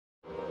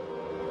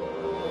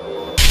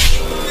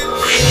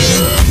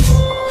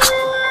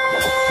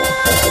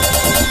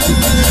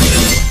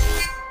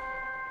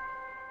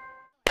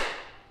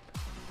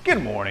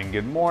Good morning,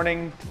 good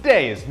morning.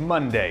 Today is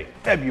Monday,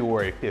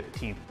 February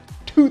 15th,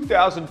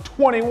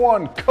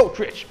 2021. Coach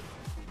Rich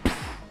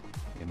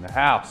in the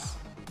house.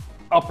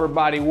 Upper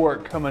body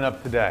work coming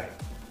up today.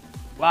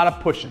 A lot of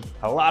pushing,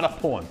 a lot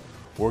of pulling.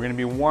 We're gonna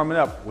be warming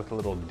up with a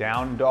little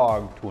down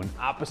dog to an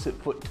opposite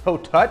foot toe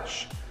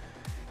touch.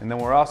 And then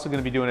we're also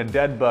gonna be doing a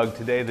dead bug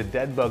today. The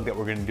dead bug that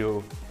we're gonna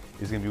do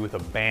is gonna be with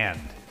a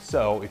band.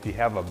 So if you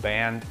have a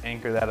band,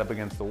 anchor that up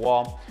against the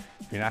wall.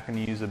 If you're not gonna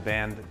use a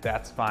band,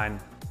 that's fine.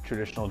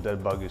 Traditional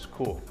dead bug is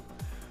cool.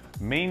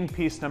 Main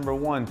piece number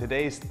one,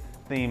 today's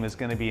theme is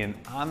gonna be an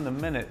on the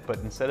minute, but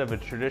instead of a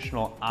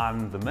traditional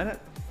on the minute,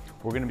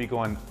 we're gonna be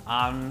going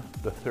on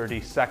the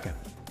 30-second.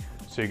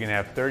 So you're gonna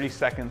have 30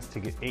 seconds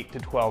to get 8 to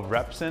 12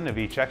 reps in of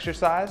each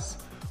exercise.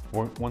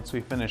 Once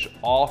we finish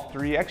all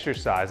 3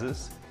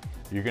 exercises,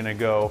 you're gonna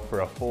go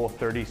for a full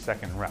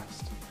 30-second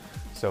rest.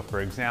 So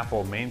for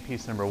example, main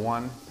piece number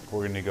one,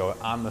 we're gonna go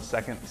on the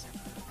seconds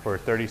for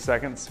 30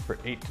 seconds for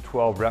 8 to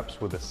 12 reps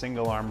with a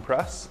single arm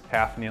press,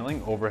 half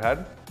kneeling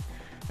overhead.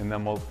 And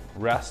then we'll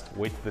rest,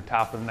 wait to the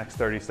top of the next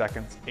 30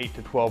 seconds, 8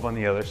 to 12 on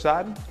the other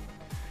side.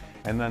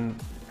 And then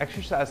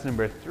exercise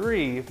number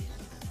 3,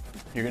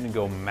 you're gonna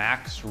go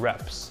max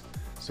reps.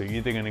 So you're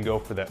either gonna go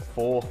for that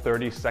full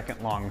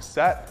 30-second long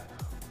set,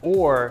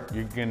 or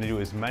you're gonna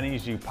do as many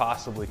as you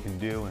possibly can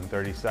do in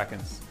 30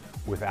 seconds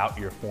without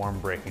your form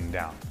breaking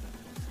down.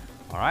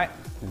 All right,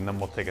 and then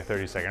we'll take a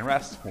 30-second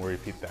rest, we'll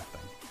repeat that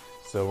thing.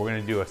 So we're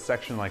gonna do a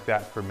section like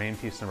that for main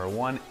piece number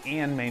 1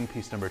 and main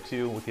piece number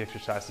 2, with the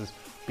exercises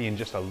being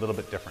just a little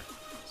bit different.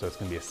 So it's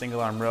gonna be a single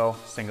arm row,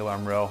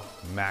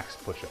 max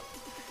push-up.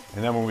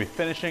 And then we'll be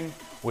finishing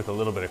with a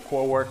little bit of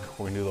core work.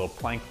 We're gonna do a little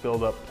plank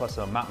build-up plus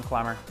a mountain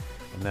climber,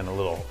 and then a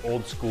little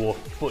old school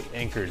foot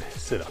anchored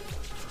sit-up.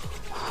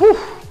 Whew,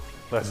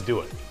 let's do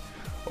it.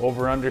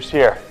 Over-unders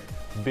here,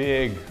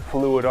 big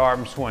fluid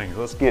arm swings.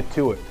 Let's get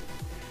to it.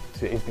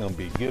 Today's gonna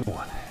be a good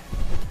one.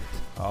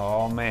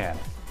 Oh man.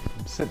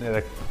 I'm sitting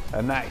at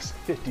a nice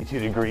 52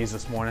 degrees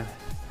this morning.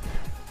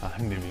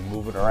 I'm gonna be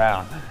moving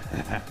around.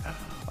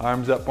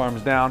 Arms up,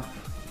 arms down.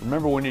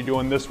 Remember when you're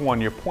doing this one,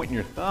 you're pointing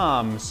your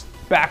thumbs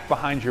back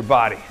behind your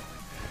body.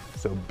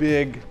 So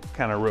big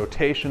kind of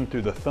rotation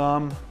through the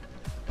thumb,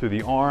 through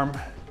the arm,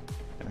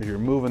 as you're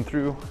moving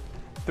through.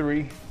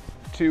 3,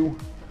 2,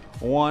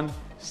 1,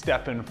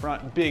 step in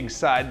front, big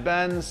side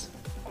bends.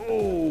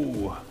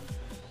 Ooh.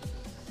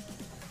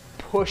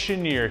 Push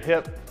into your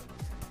hip.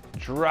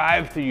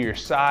 Drive through your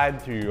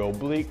side, through your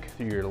oblique,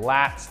 through your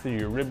lats, through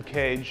your rib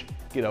cage.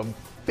 Get a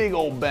big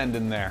old bend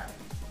in there.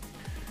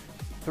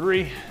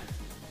 3,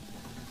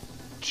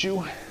 2,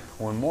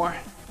 1 more.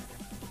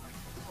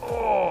 Oh,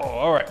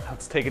 all right,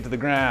 let's take it to the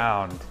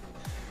ground.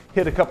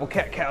 Hit a couple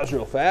cat-cows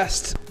real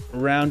fast.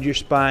 Round your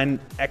spine,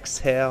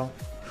 exhale.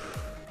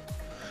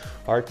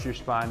 Arch your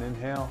spine,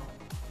 inhale.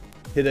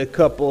 Hit a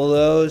couple of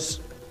those.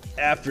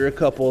 After a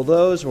couple of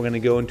those, we're gonna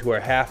go into our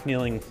half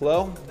kneeling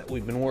flow that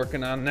we've been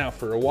working on now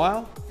for a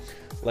while.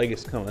 Leg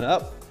is coming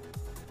up,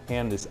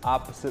 hand is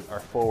opposite our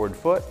forward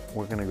foot.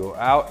 We're gonna go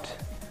out,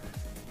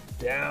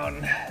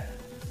 down,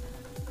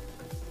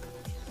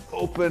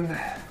 open,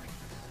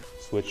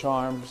 switch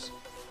arms,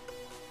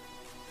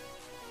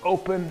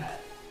 open,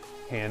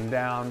 hand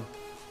down,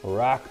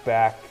 rock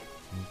back,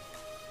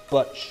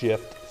 butt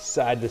shift,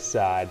 side to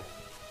side.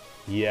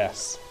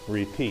 Yes,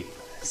 repeat,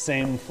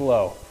 same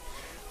flow.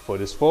 Foot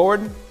is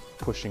forward,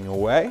 pushing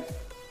away,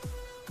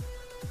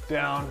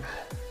 down,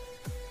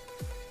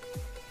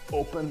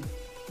 open,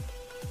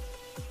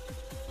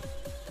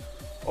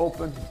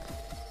 open,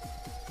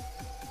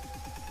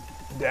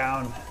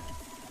 down,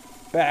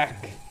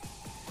 back,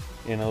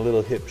 in a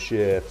little hip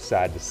shift,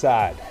 side to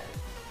side.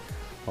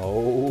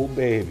 Oh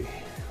baby,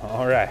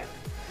 all right.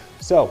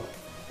 So,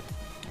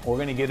 we're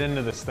gonna get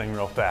into this thing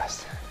real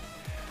fast.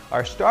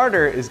 Our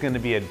starter is gonna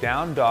be a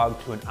down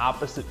dog to an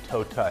opposite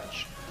toe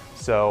touch.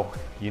 So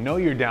you know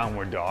your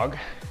downward dog,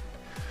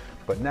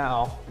 but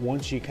now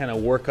once you kind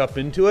of work up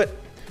into it,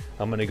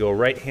 I'm gonna go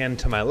right hand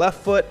to my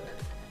left foot,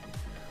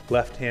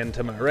 left hand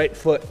to my right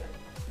foot,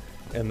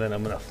 and then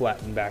I'm gonna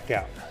flatten back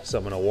out. So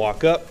I'm gonna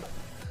walk up,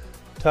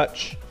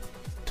 touch,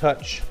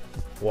 touch,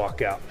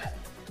 walk out,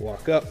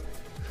 walk up,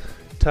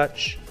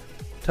 touch,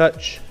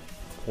 touch,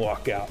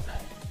 walk out.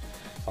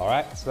 All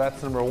right, so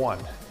that's number 1.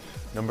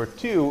 Number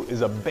 2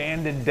 is a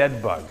banded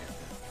dead bug.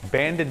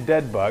 Banded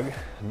dead bug,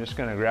 I'm just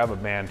gonna grab a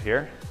band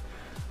here.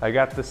 I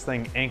got this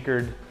thing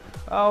anchored,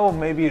 oh,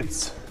 maybe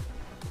it's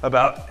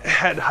about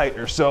head height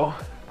or so.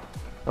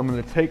 I'm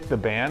gonna take the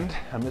band,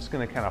 I'm just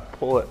gonna kind of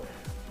pull it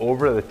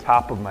over the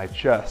top of my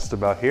chest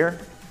about here.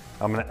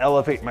 I'm gonna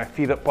elevate my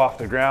feet up off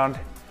the ground,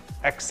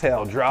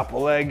 exhale, drop a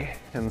leg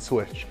and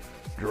switch.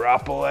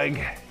 Drop a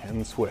leg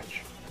and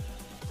switch.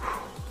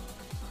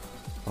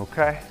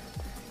 Okay,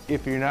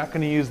 if you're not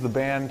gonna use the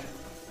band,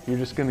 you're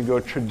just gonna go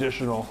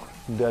traditional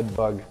dead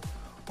bug,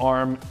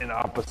 arm and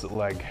opposite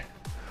leg.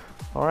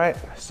 All right,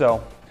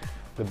 so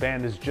the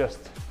band is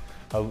just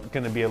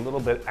gonna be a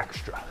little bit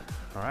extra,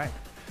 all right?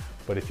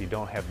 But if you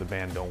don't have the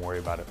band, don't worry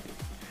about it.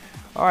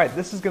 All right,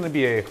 this is gonna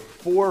be a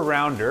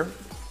 4-rounder.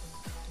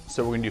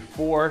 So we're gonna do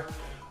 4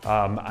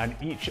 on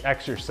each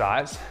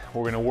exercise.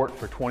 We're gonna work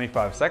for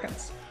 25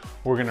 seconds.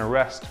 We're gonna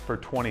rest for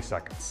 20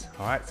 seconds.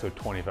 All right, so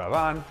 25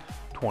 on,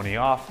 20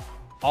 off,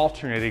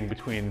 alternating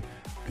between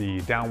the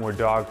downward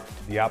dog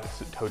to the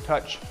opposite toe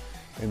touch,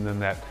 and then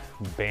that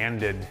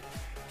banded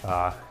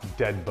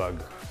dead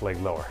bug leg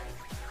lower.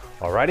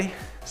 Alrighty,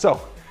 so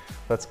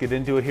let's get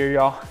into it here,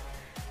 y'all.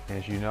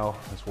 As you know,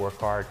 let's work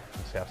hard,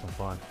 let's have some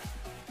fun.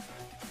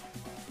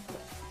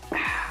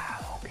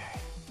 Okay,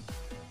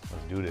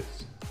 let's do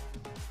this.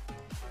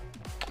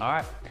 All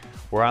right,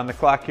 we're on the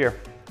clock here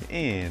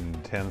in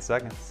 10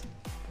 seconds.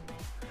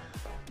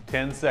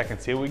 10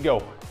 seconds, here we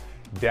go.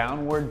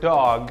 Downward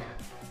dog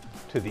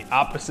to the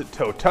opposite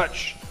toe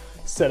touch.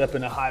 Set up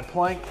in a high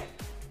plank.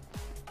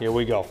 Here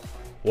we go.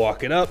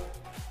 Walk it up,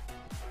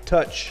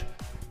 touch,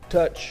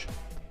 touch,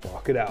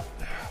 walk it out.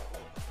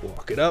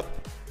 Walk it up,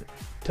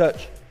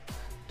 touch,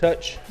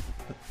 touch,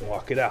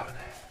 walk it out.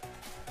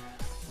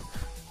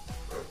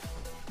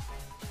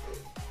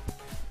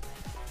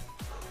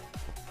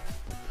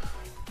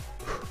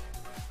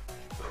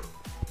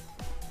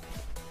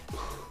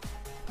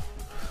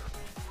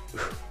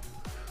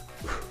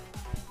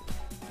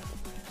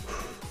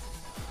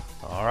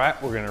 All right,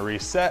 we're gonna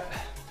reset.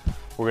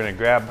 We're gonna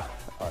grab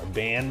our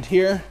band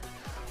here.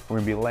 We're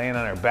gonna be laying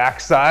on our back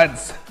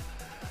sides.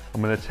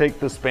 I'm gonna take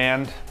this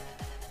band.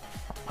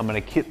 I'm gonna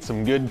get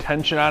some good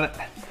tension on it.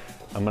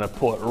 I'm gonna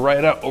pull it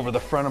right up over the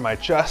front of my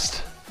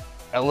chest.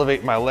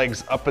 Elevate my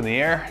legs up in the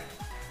air.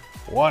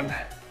 1.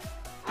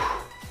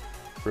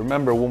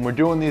 Remember, when we're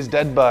doing these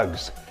dead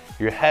bugs,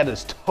 your head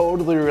is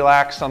totally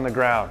relaxed on the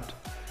ground.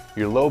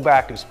 Your low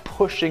back is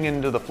pushing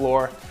into the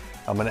floor.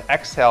 I'm gonna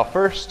exhale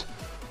first.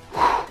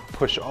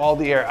 Push all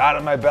the air out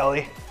of my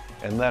belly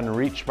and then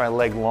reach my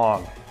leg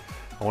long.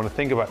 I want to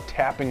think about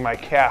tapping my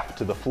calf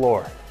to the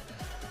floor.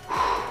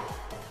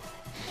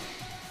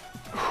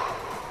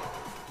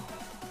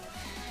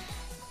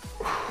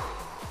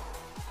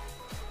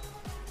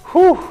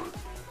 Whew.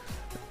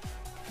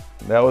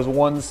 That was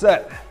 1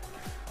 set.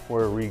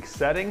 We're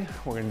resetting.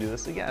 We're going to do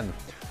this again.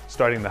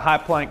 Starting the high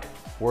plank,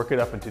 work it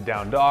up into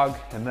down dog,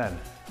 and then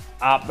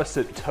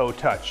opposite toe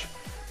touch.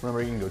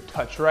 Remember, you can go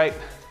touch right,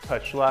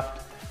 touch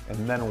left,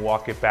 and then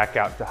walk it back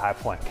out to high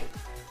plank.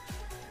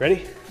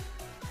 Ready?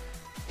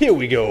 Here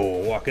we go.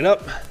 Walk it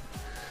up,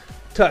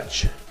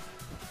 touch,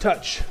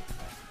 touch,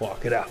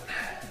 walk it out.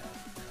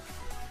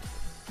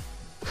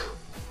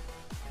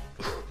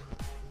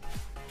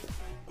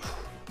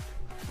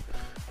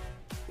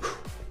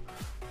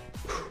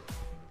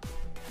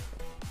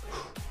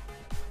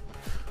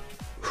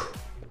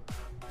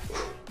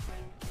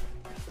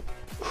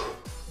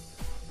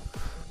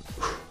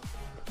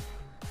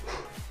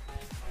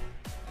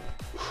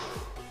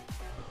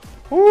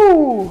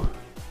 Woo!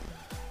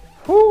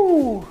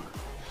 Woo!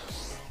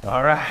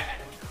 All right,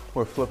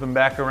 we're flipping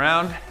back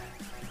around,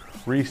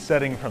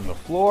 resetting from the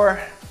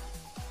floor.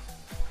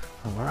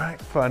 All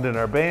right, finding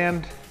our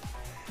band,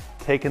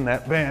 taking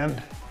that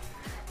band,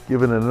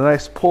 giving it a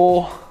nice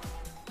pull.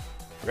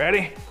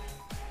 Ready?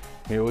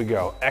 Here we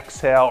go.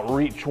 Exhale,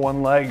 reach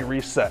one leg,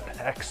 reset.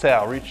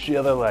 Exhale, reach the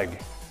other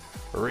leg,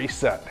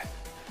 reset.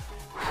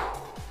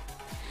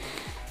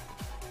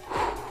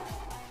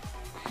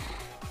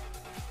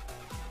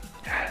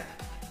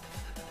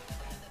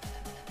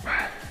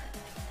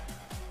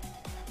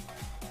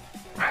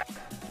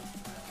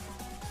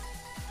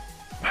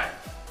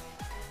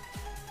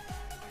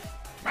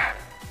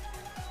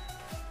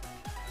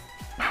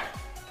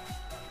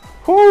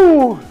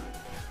 Whoo!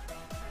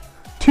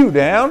 2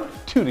 down,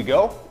 2 to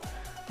go.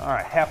 All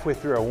right, halfway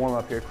through our warm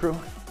up here, crew.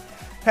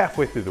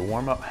 Halfway through the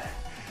warm up.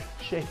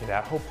 Shake it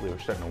out. Hopefully we're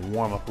starting to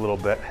warm up a little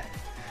bit.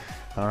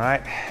 All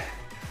right.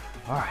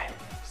 All right,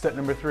 set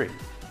number 3.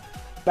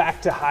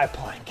 Back to high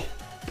plank.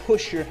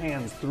 Push your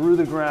hands through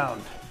the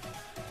ground.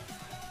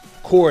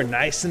 Core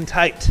nice and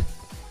tight.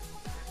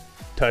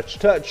 Touch,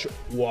 touch,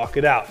 walk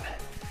it out.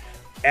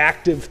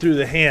 Active through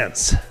the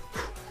hands.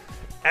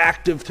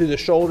 Active through the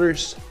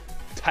shoulders.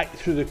 Tight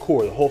through the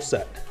core, the whole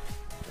set.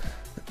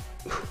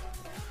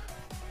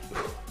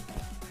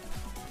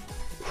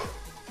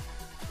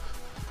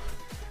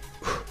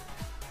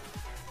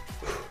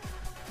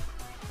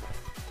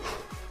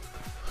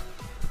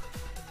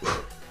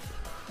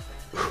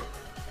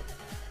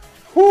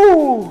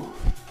 Whoo!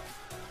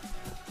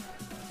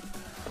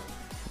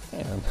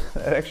 Man,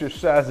 that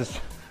exercise is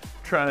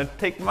trying to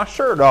take my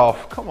shirt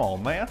off. Come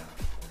on, man.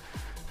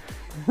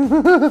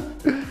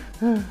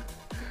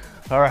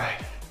 All right.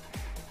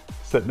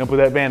 Setting up with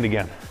that band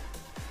again.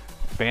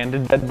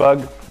 Banded dead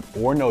bug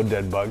or no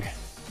dead bug.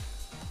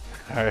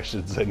 Or I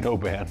should say no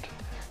band.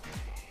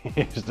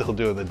 You're still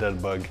doing the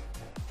dead bug.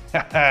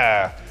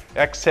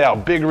 Exhale,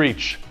 big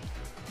reach.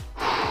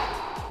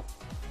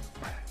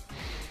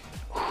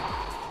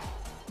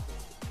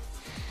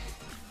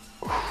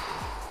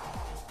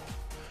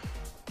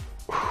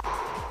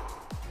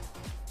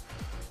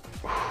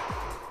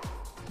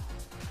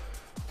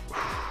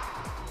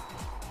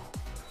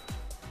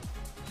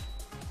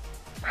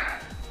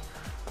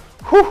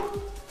 Whew.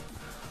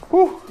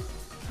 Whew.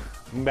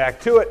 Back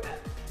to it.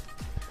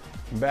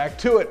 Back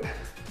to it.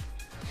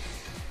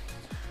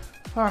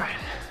 All right,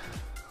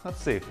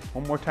 let's see.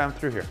 One more time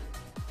through here.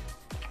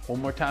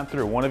 One more time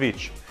through, one of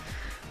each.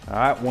 All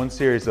right, one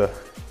series of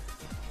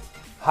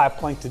high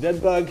plank to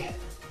dead bug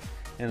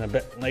and a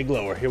bent leg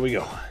lower. Here we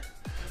go.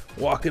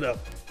 Walk it up,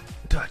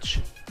 touch,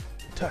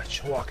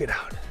 touch, walk it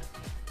out.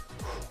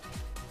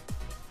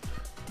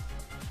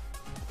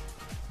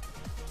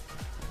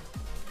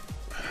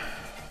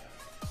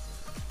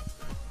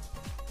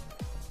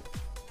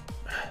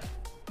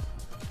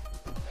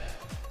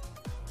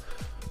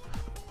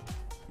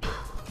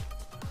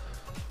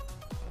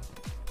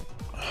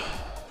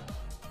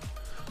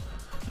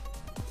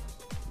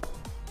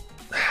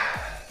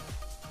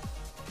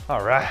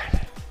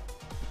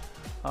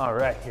 All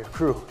right, here,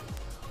 crew.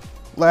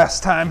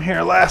 Last time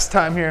here,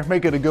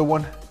 make it a good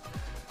one.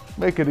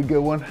 Make it a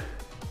good one.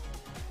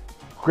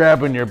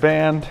 Grabbing your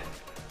band,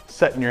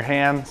 setting your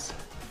hands,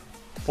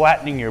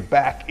 flattening your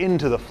back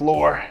into the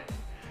floor.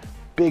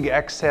 Big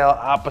exhale,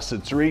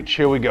 opposites reach,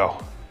 here we go.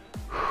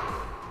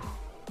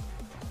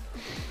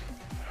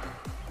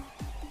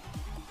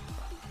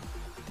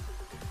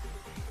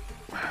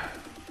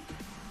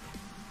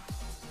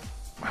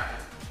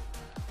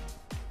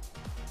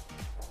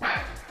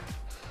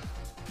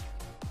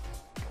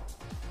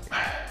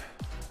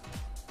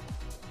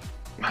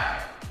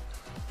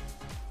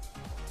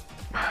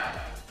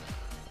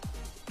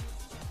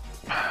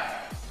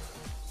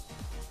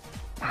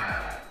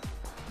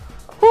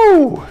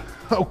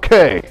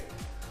 Okay,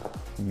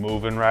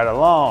 moving right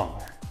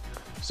along.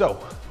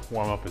 So,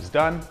 warm up is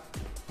done.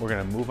 We're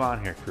gonna move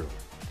on here, crew.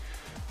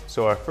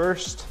 So our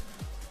first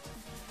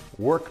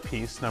work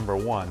piece, number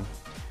one,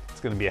 it's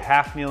gonna be a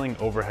half kneeling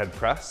overhead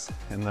press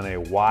and then a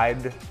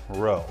wide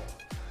row.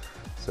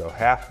 So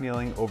half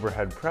kneeling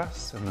overhead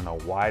press and then a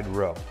wide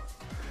row.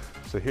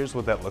 So here's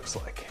what that looks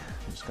like.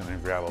 I'm just gonna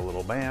grab a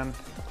little band,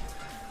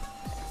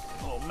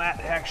 a little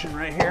mat action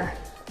right here.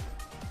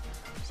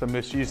 So I'm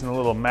just using a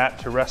little mat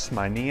to rest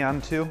my knee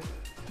onto.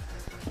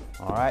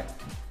 All right,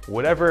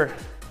 whatever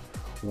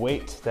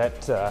weight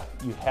that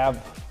you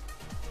have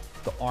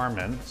the arm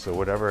in, so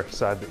whatever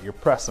side that you're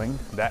pressing,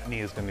 that knee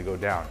is gonna go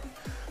down.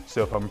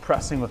 So if I'm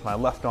pressing with my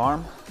left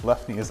arm,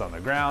 left knee is on the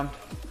ground,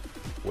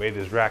 weight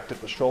is racked at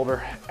the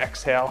shoulder,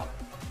 exhale,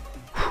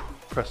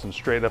 pressing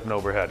straight up and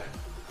overhead.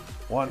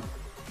 1,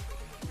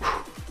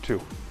 2.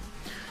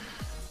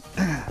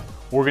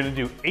 We're gonna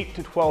do 8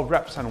 to 12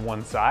 reps on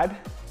one side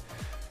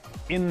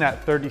in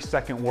that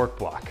 30-second work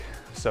block.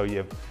 So you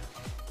have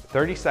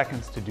 30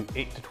 seconds to do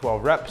 8 to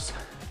 12 reps.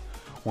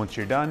 Once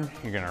you're done,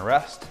 you're gonna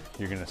rest.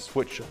 You're gonna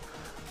switch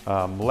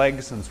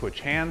legs and switch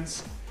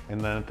hands. And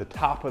then at the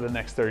top of the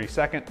next 30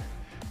 second,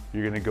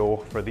 you're gonna go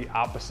for the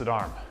opposite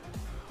arm.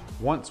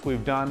 Once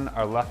we've done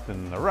our left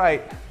and the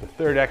right, the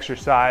third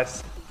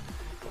exercise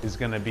is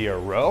gonna be a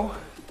row.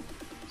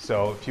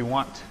 So if you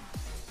want,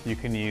 you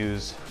can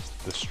use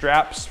the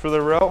straps for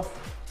the row.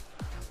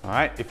 All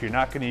right, if you're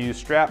not gonna use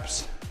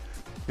straps,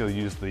 you'll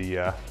use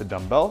the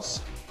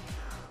dumbbells.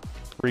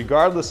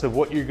 Regardless of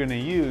what you're gonna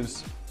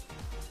use,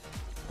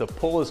 the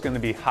pull is gonna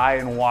be high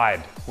and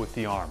wide with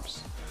the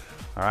arms.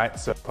 All right,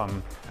 so if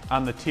I'm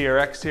on the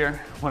TRX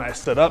here, when I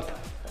sit up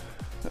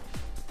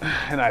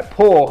and I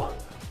pull,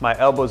 my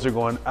elbows are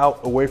going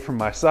out away from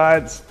my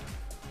sides.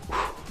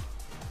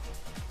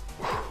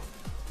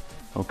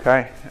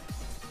 Okay,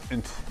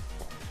 and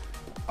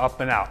up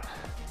and out.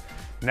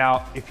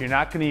 Now, if you're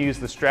not gonna use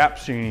the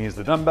straps, you're gonna use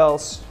the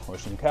dumbbells or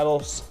some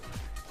kettles.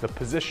 The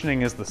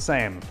positioning is the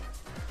same.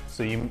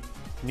 So you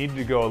need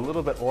to go a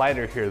little bit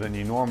lighter here than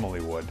you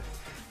normally would,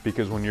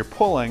 because when you're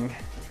pulling,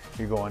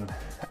 you're going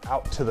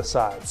out to the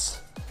sides.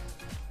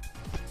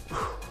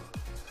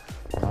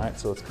 All right,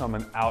 so it's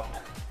coming out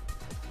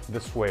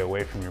this way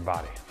away from your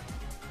body.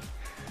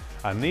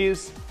 On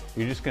these,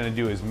 you're just gonna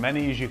do as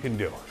many as you can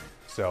do.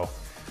 So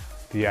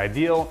the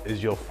ideal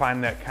is you'll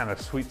find that kind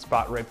of sweet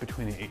spot right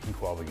between the 8 and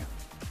 12 again.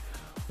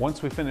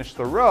 Once we finish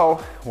the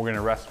row, we're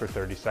gonna rest for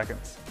 30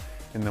 seconds,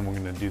 and then we're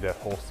gonna do that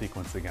whole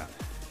sequence again.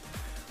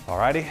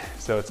 Alrighty,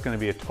 so it's gonna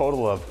be a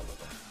total of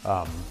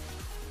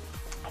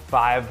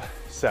 5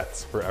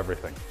 sets for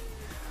everything.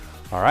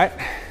 All right.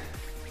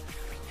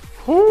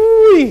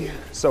 Whoo-wee.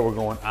 So we're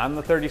going on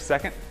the 30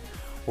 second.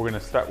 We're gonna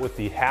start with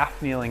the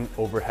half kneeling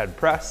overhead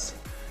press.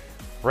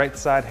 Right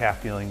side,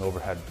 half kneeling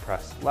overhead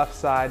press, left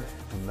side,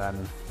 and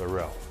then the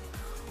row.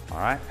 All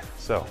right,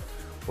 so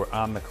we're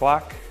on the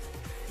clock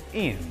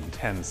in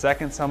 10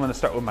 seconds. I'm gonna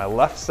start with my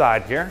left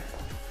side here.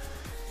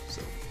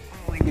 So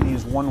I'm only gonna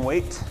use one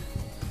weight.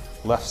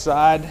 Left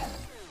side,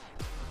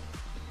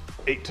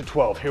 8 to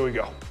 12, here we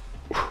go.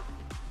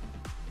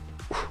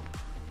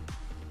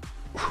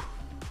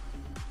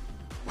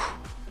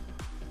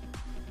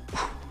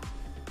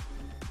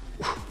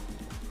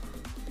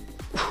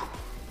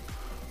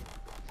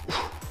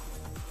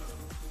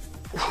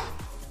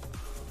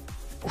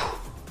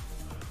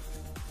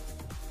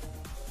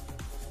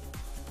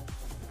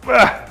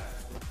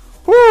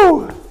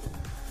 Woo! All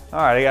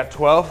right, I got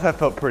 12, that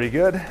felt pretty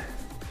good.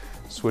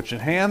 Switching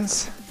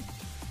hands.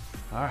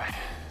 All right,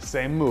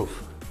 same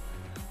move.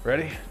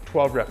 Ready?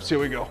 12 reps, here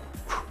we go.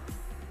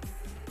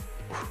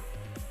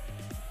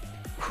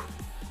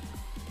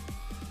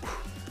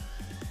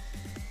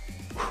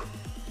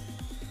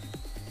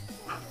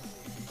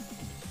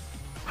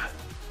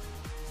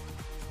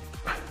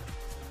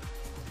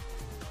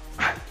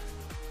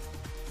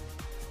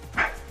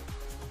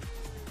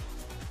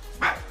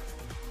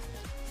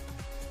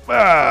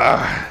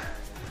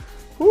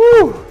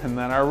 Woo! And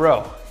then our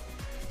row.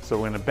 So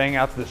we're gonna bang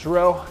out this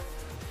row.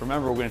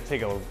 Remember, we're gonna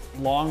take a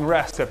long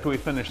rest after we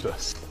finish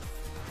this.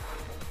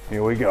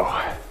 Here we go.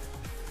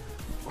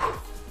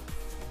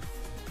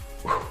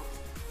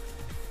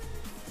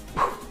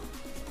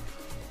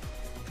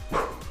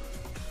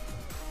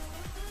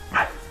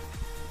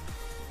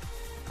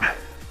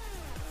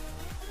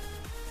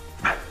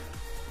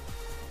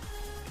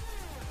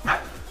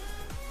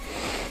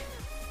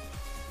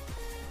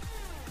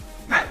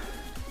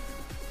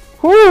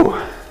 Whew!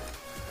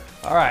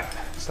 All right,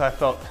 so I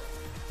felt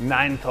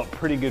 9 felt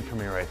pretty good for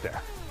me right there.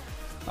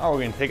 Now we're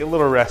gonna take a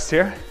little rest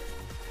here.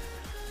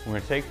 We're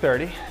gonna take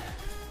 30.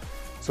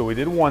 So we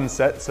did 1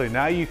 set, so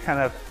now you kind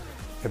of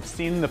have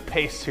seen the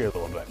pace here a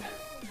little bit.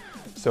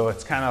 So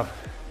it's kind of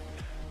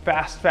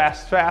fast,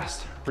 fast,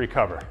 fast,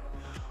 recover.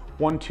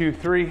 1, 2,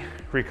 3,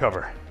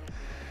 recover.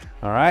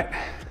 All right?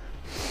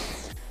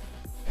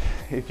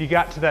 If you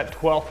got to that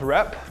 12th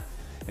rep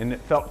and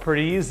it felt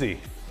pretty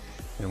easy,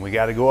 then we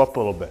gotta go up a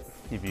little bit.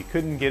 If you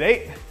couldn't get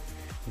 8,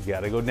 you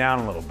gotta go down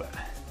a little bit.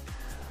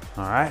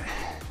 All right?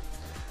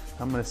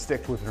 I'm gonna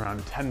stick with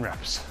around 10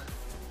 reps.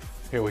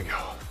 Here we go.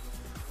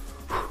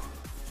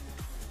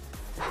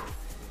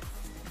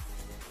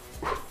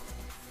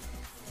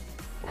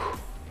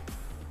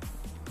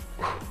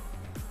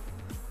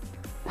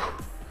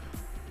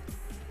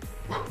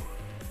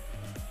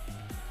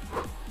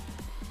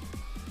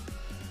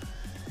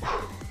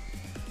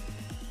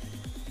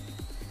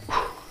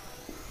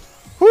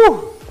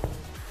 Whew.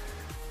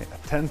 Yeah,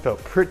 10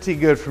 felt pretty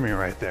good for me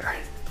right there.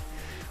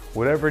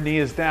 Whatever knee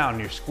is down,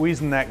 you're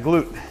squeezing that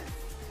glute.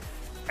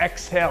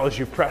 Exhale as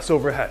you press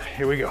overhead.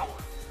 Here we go.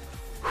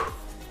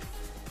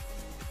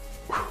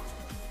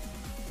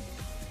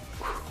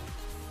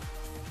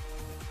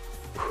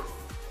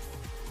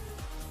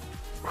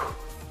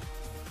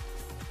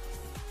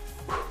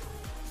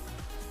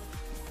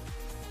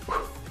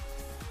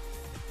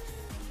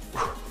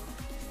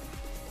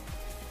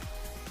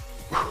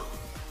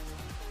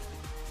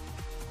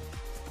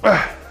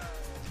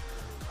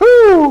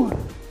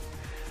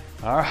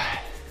 All right,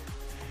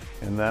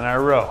 and then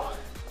our row.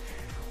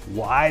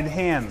 Wide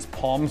hands,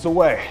 palms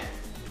away.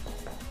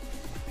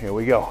 Here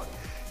we go.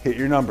 Hit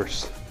your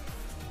numbers.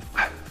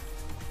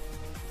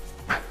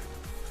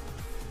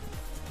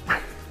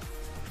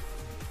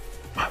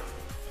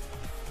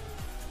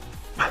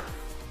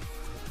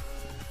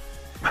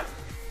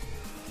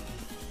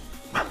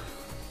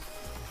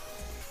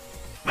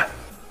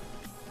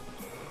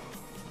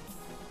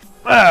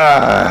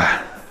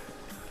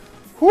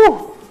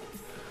 Whew.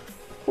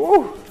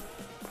 Whew.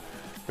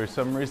 For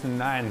some reason,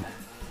 9's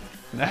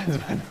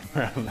been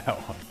around that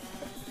one.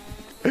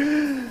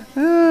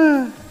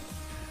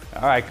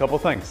 All right, couple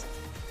things.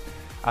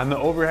 On the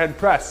overhead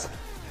press,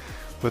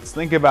 let's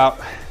think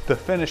about the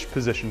finish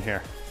position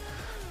here.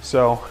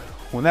 So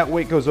when that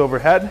weight goes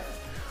overhead,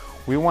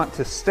 we want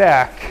to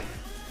stack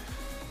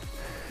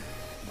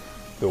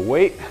the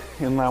weight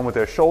in line with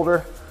our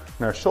shoulder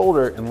and our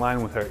shoulder in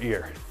line with our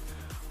ear.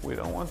 We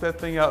don't want that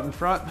thing out in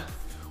front.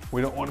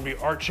 We don't want to be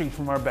arching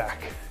from our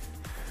back.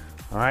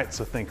 All right,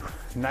 so think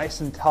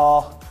nice and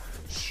tall,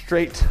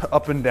 straight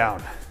up and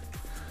down.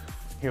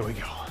 Here we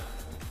go.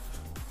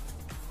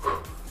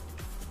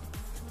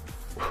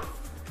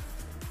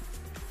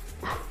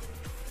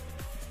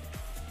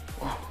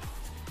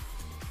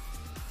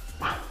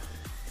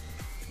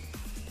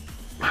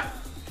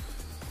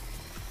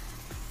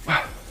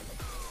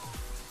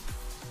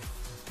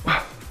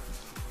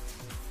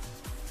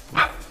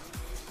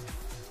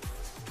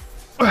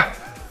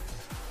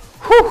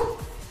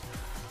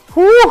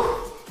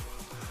 Whew.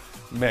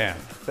 Man,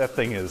 that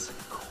thing is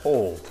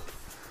cold.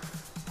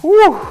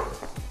 Whew.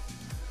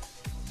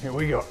 Here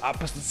we go,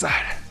 opposite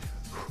side.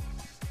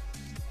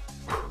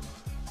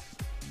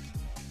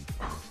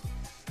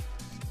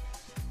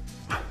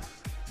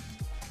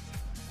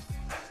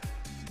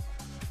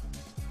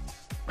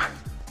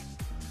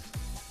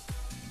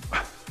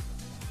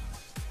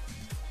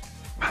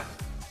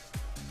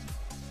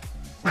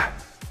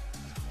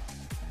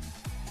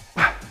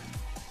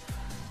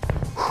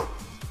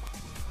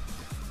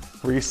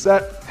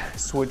 Reset,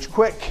 switch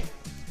quick.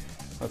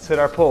 Let's hit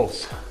our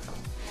pulls.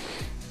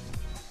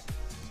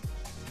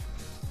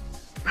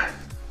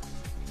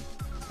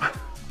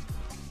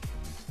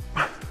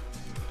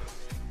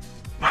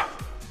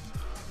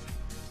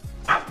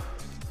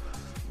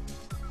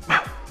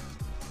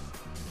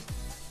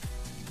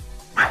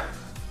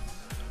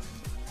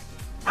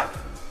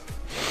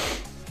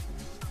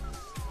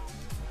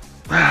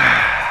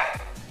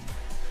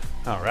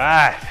 All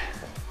right,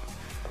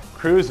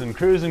 cruising,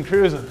 cruising,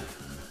 cruising.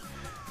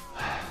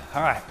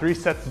 All right, 3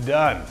 sets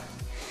done.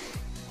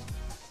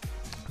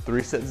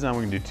 3 sets done,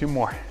 we can do 2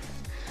 more.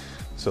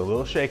 So a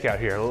little shakeout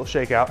here, a little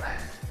shakeout.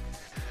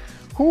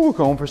 Whew,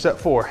 going for set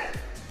 4.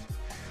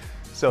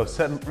 So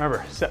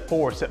remember, set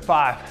 4, set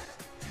 5.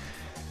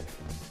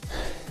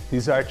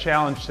 These are our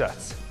challenge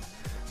sets.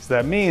 So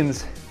that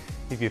means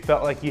if you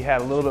felt like you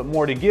had a little bit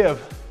more to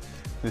give,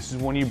 this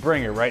is when you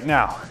bring it right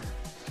now.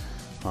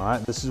 All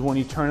right, this is when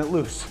you turn it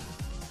loose.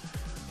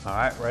 All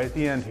right, right at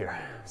the end here.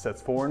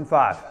 Sets 4 and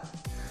 5.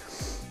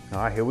 All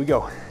right, here we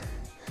go.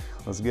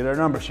 Let's get our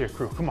numbers here,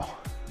 crew. Come on.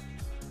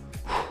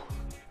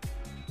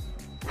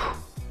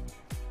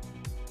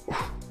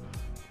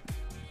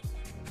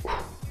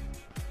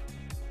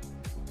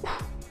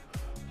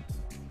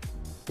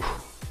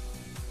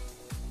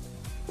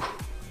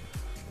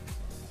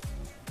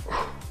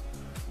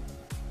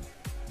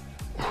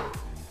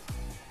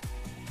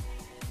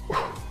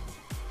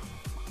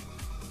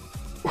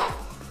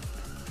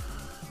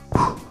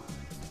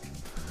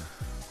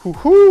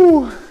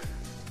 Woo-hoo!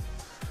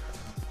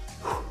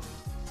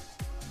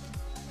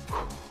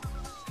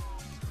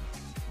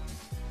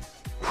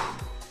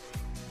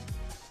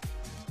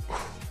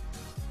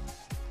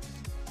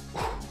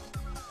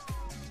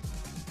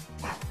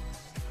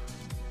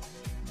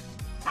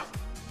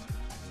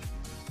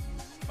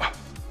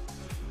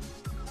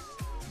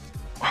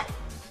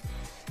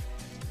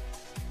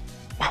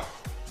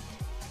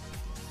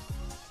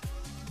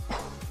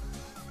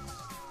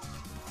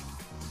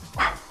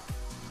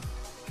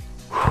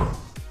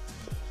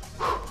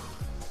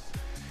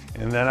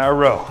 And then our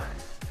row.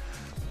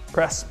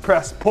 Press,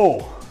 press,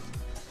 pull.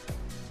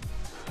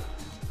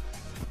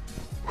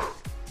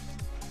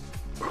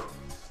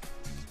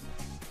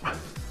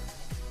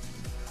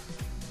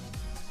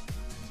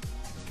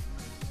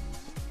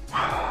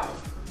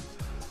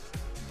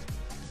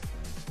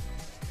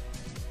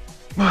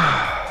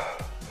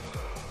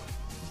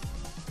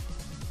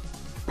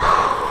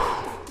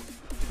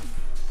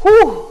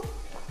 Whew.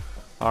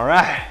 All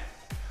right,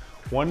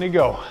 one to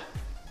go.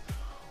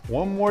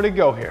 One more to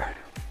go here.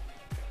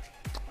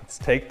 Let's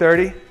take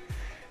 30,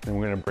 then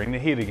we're gonna bring the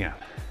heat again.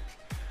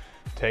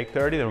 Take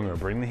 30, then we're gonna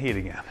bring the heat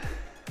again.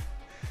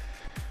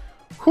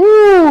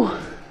 Whew.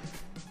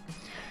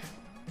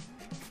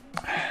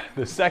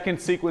 The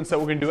second sequence that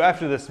we're gonna do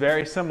after this,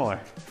 very similar,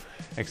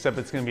 except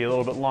it's gonna be a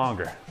little bit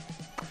longer.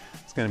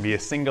 It's gonna be a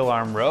single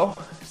arm row,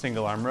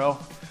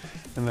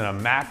 and then a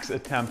max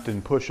attempt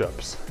in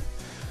push-ups.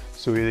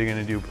 So we're either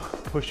gonna do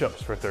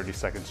push-ups for 30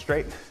 seconds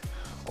straight,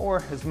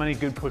 or as many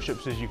good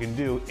push-ups as you can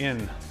do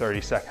in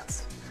 30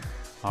 seconds.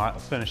 All right,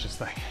 let's finish this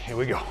thing. Here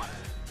we go.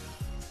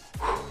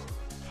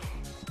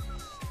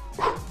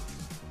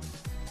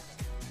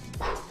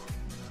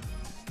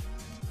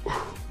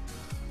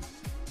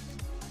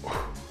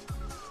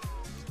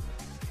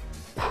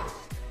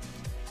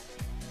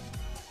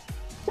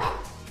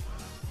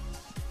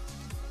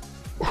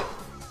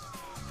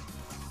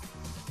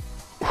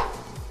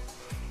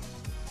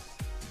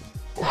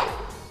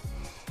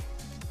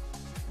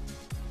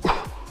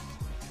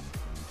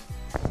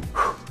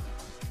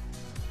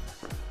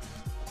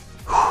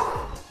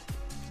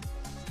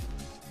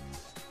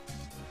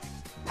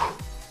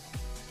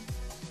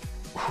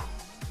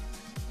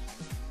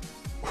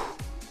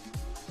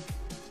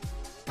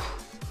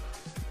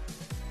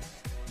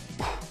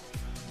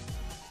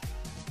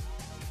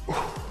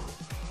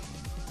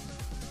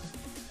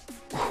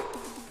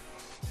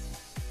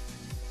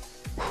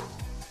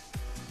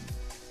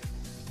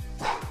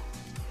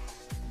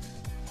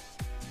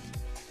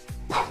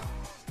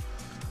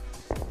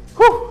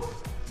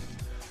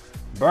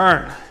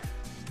 Burn.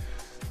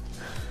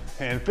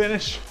 And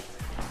finish.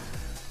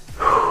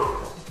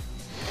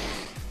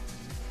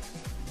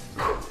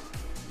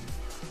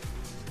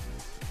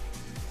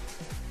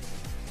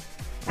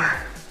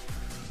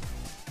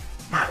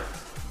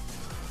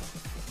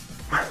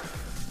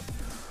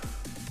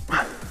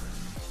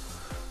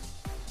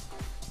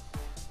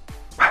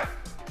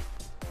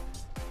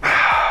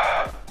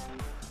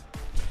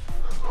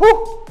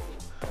 Whew.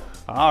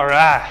 All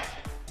right.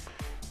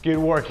 Good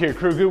work here,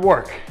 crew. Good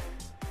work.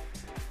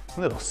 A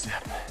little sip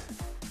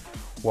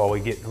while we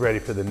get ready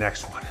for the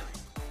next one.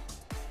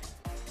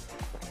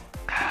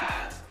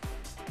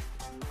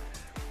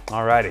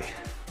 Alrighty.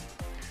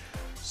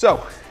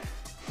 So,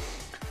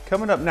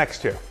 coming up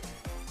next here,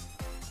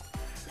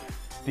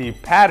 the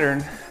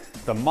pattern,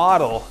 the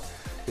model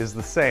is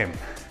the same.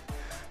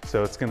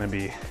 So it's gonna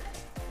be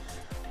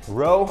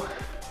row,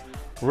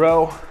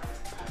 row,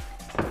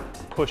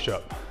 push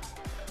up.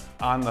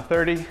 On the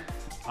 30,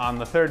 on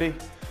the 30,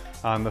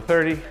 on the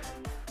 30,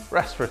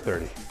 rest for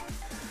 30.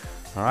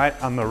 All right,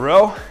 on the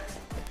row,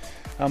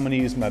 I'm gonna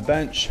use my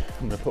bench.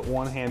 I'm gonna put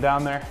one hand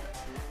down there.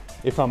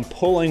 If I'm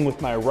pulling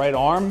with my right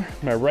arm,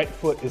 my right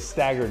foot is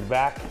staggered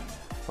back.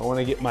 I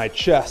wanna get my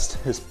chest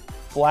as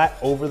flat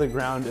over the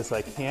ground as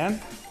I can.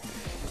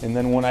 And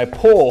then when I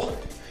pull,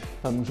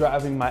 I'm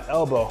driving my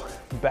elbow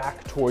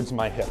back towards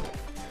my hip,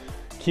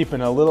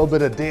 keeping a little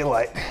bit of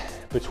daylight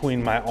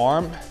between my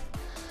arm.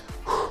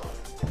 I'm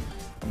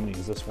gonna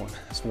use this one,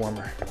 it's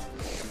warmer.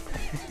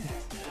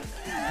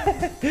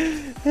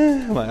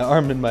 My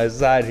arm and my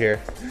side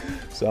here.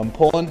 So I'm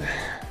pulling.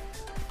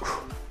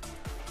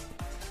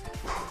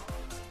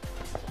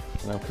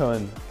 And I'm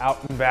coming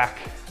out and back,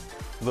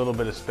 a little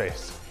bit of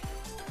space.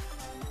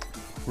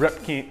 Rep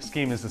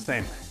scheme is the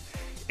same.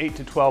 8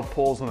 to 12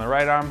 pulls on the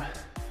right arm,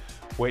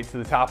 weight to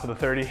the top of the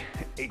 30,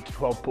 8 to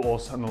 12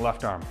 pulls on the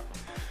left arm.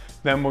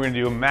 Then we're gonna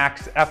do a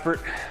max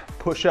effort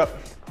push-up.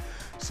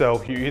 So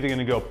you're either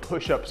gonna go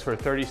push-ups for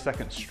 30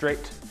 seconds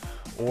straight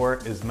or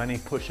as many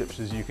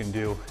push-ups as you can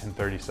do in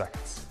 30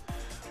 seconds.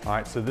 All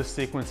right, so this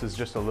sequence is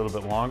just a little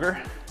bit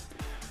longer.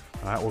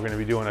 All right, we're gonna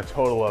be doing a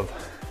total of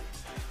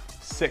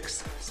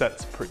 6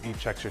 sets per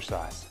each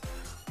exercise.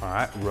 All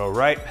right, row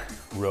right,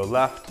 row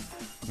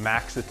left,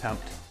 max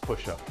attempt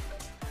push-up.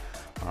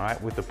 All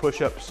right, with the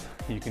push-ups,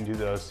 you can do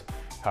those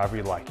however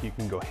you like. You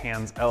can go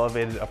hands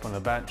elevated up on the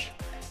bench,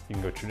 you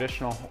can go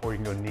traditional, or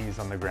you can go knees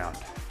on the ground.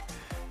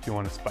 If you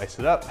want to spice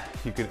it up,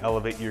 you can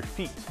elevate your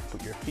feet,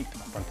 put your feet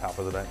up on top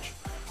of the bench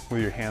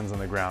with your hands on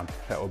the ground.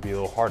 That would be a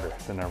little harder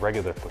than a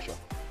regular push-up.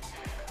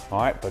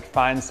 All right, but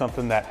find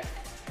something that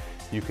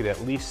you could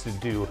at least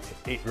do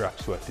 8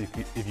 reps with.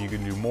 If you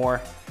can do more,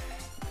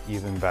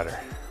 even better.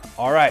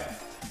 All right,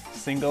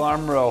 single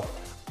arm row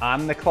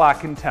on the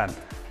clock in 10.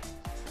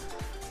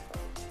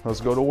 Let's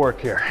go to work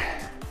here.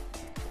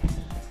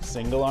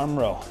 Single arm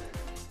row.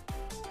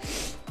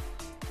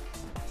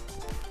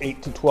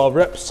 8 to 12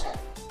 reps.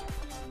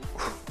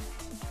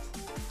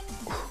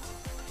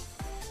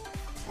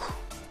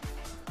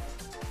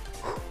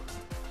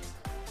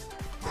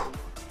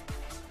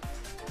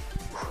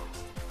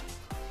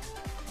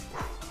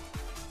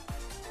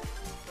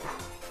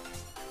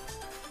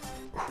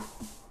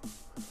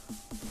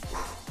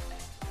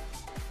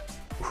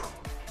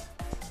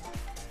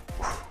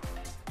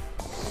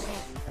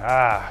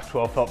 Ah,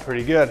 12 felt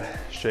pretty good.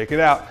 Shake it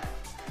out.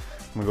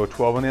 I'm gonna go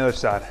 12 on the other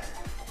side.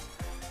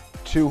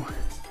 2,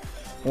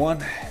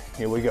 1,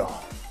 here we go.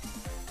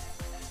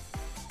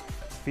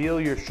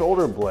 Feel your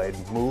shoulder blade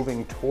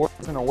moving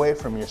towards and away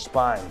from your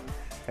spine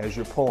as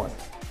you're pulling.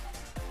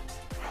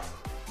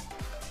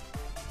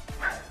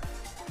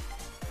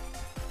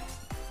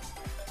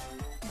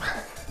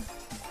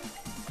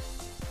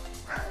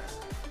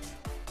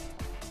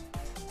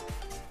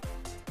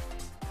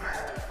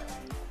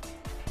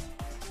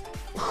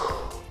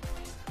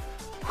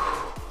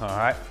 All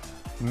right,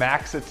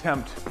 max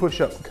attempt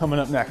push-up coming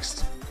up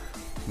next.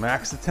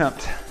 Max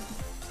attempt.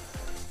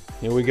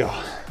 Here we go.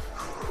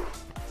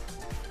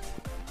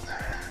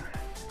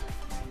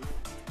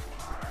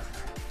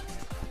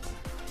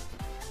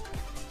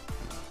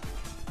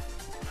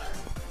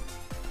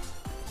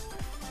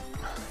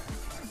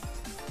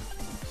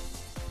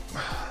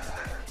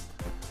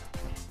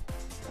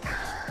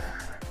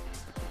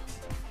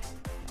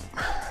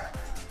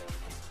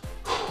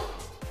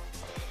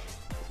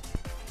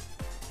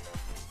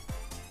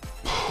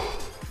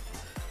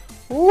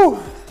 Woo!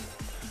 All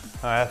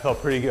right, that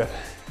felt pretty good.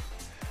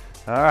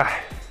 All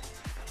right,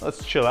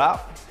 let's chill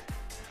out.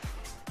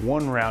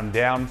 1 round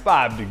down,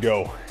 5 to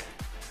go.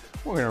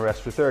 We're gonna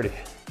rest for 30.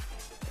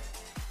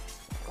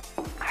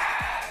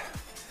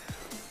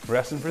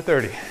 Resting for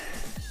 30.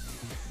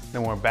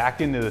 Then we're back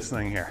into this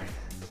thing here.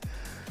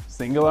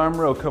 Single arm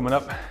row coming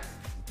up.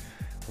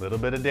 A little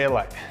bit of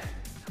daylight.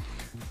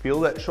 Feel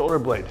that shoulder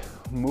blade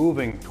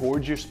moving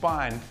towards your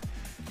spine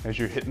as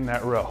you're hitting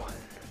that row.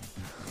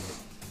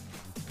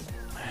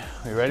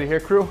 You ready here,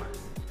 crew?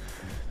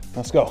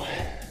 Let's go.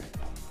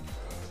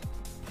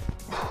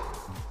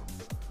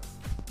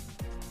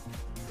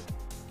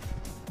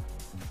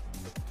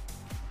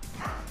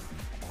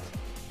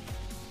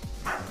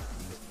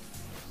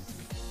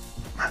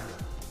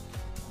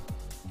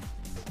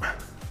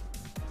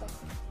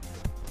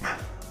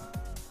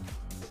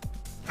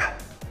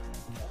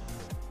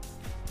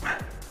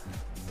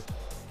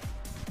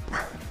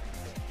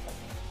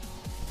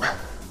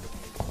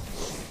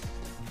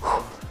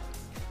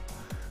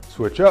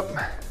 Switch up.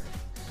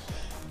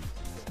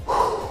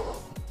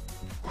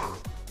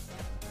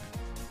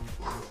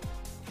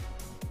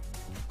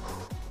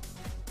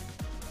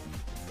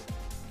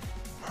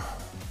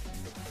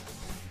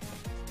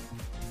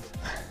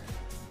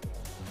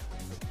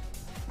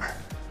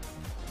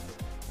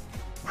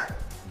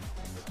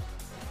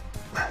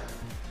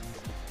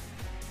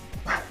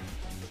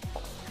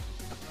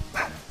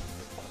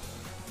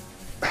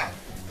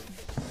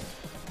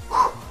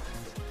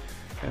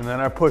 And then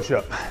our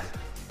push-up.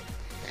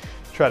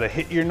 Try to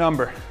hit your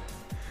number.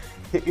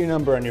 Hit your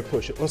number on your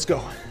push-up. Let's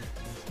go.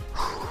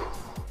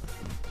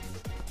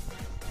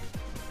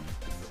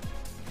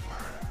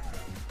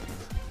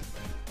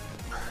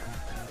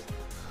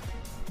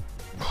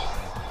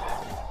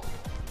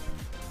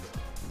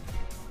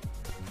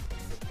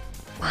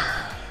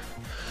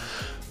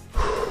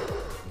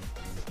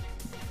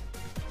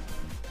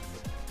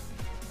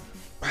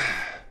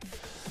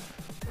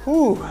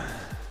 Whew.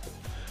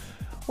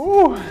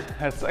 Whew.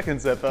 That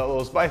second set felt a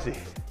little spicy.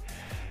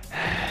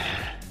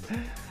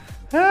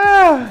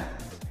 Ah,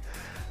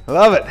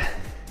 love it.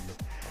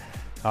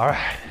 All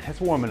right,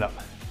 let's warm it up.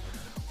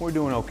 We're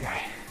doing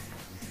okay.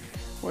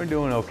 We're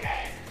doing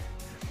okay.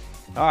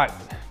 All right,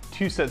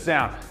 2 sets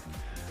down,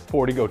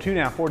 4 to go. 2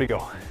 down, 4 to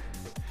go.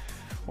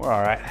 We're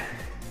all right.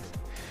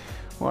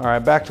 We're all right,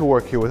 back to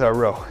work here with our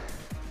row.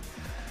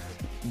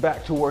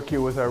 Back to work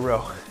here with our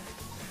row.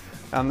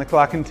 On the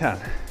clock in 10.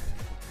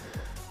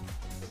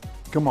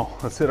 Come on,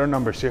 let's hit our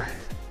numbers here.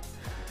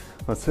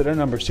 Let's hit our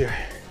numbers here.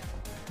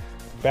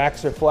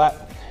 Backs are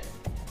flat,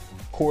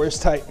 core is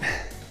tight.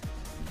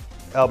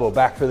 Elbow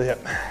back for the hip.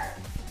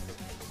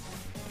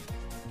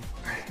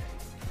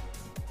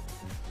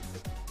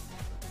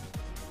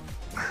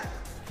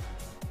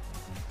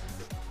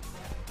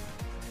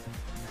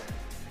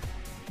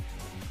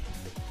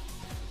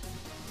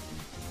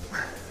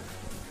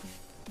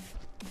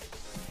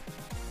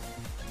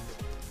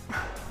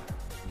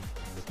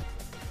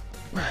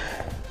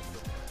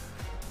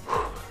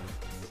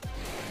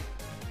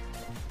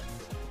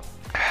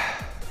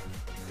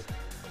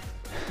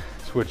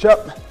 Switch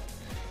up.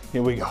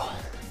 Here we go.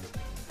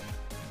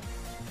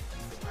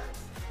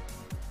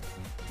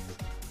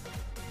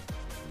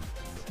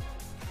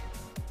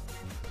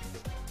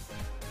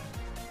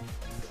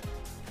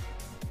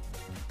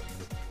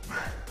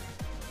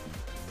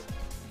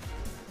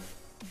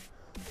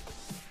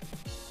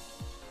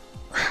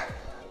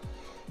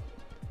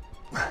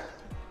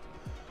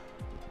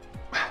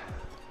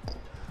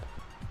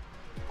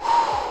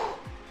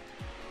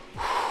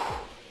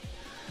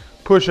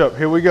 Push up.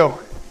 Here we go.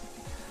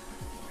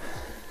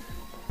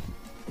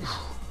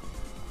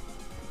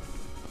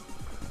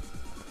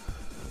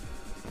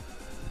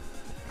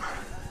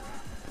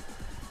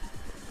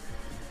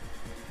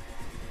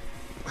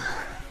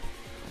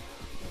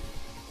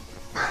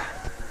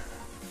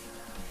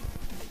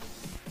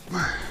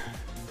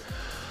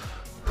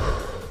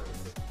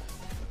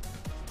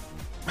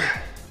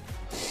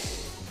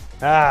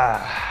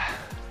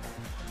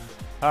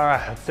 All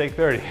right, let's take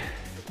 30.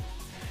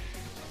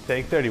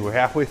 Take 30, we're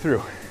halfway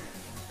through.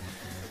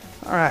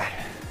 All right.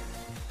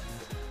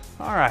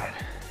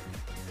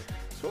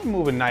 So we're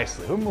moving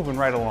nicely, we're moving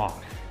right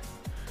along.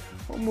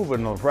 We're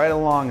moving right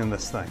along in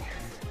this thing.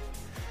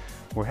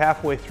 We're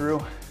halfway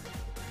through.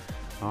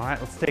 All right,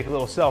 let's take a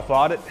little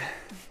self-audit.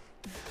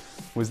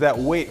 Was that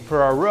weight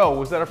for our row,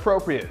 was that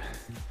appropriate?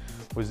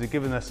 Was it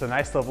giving us a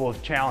nice level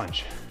of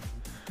challenge?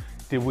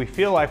 Did we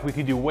feel like we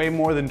could do way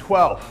more than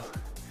 12?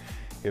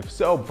 If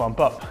so, bump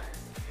up.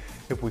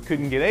 If we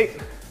couldn't get 8,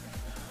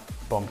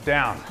 bump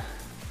down.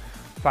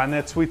 Find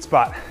that sweet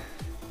spot.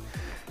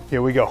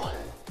 Here we go.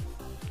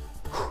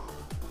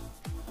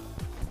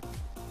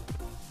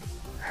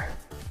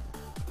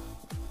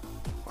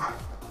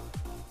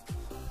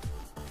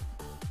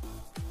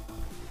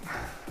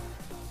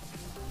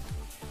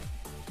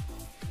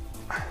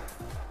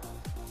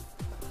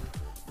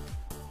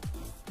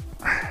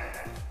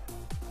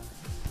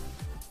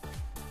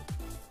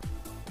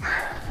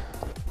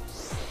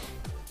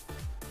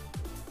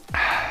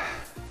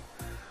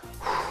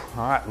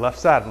 All right, left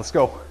side, let's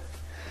go.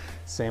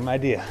 Same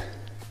idea.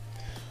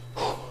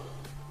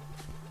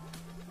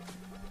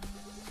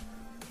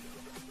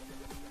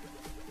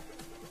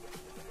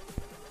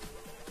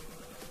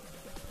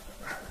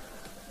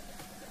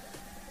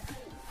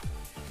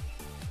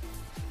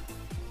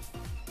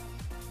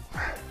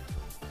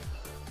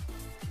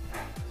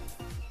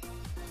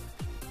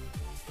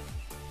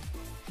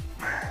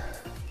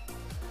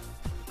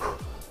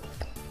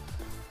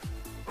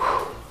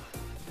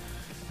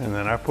 And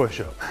then our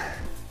push-up.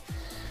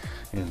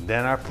 And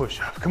then our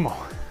push-up. Come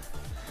on.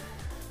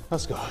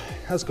 Let's go.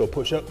 Let's go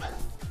push-up.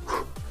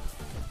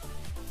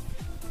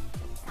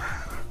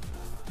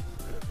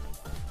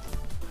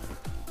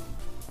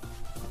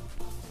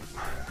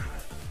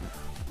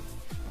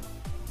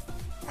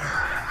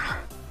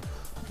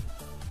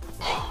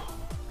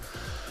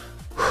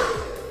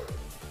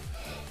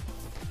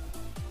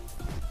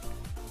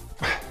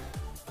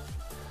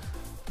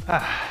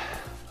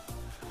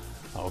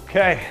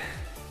 Okay.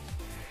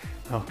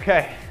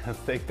 Okay, let's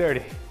take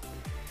 30.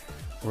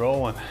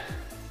 Rolling.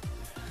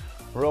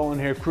 Rolling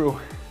here, crew.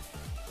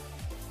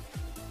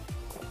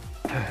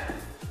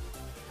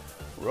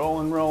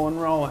 Rolling, rolling,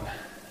 rolling.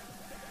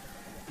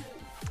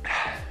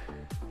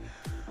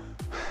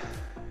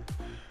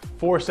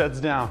 4 sets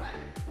down,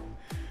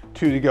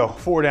 2 to go.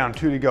 4 down,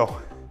 2 to go.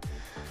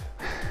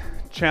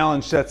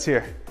 Challenge sets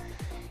here.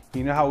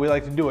 You know how we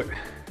like to do it.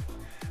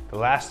 The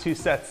last 2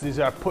 sets, these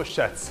are push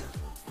sets.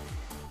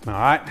 All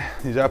right,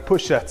 these are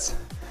push sets.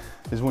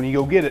 This is when you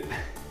go get it.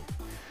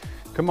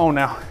 Come on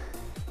now.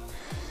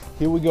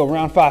 Here we go,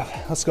 round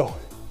 5. Let's go.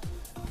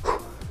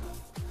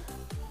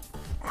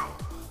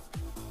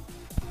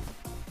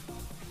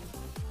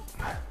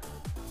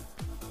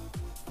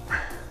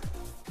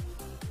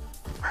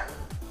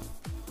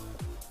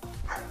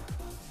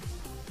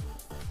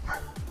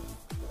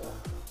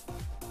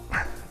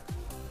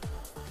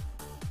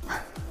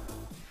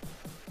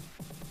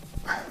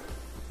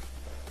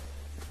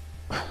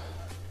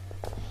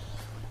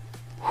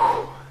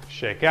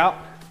 Shake out,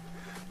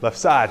 left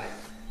side.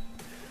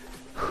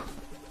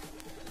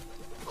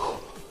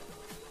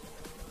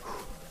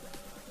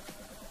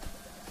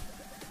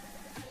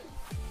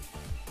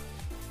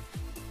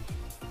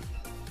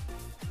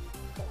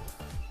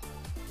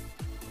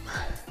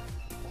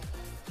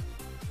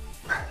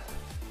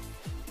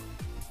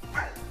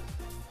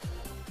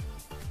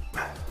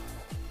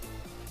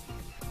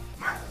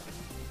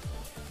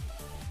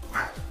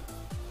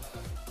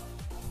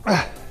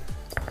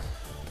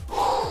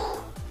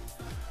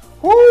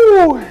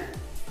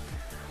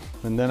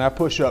 And then I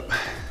push up.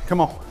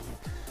 Come on.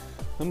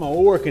 Come on,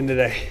 we're working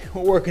today.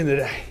 We're working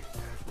today.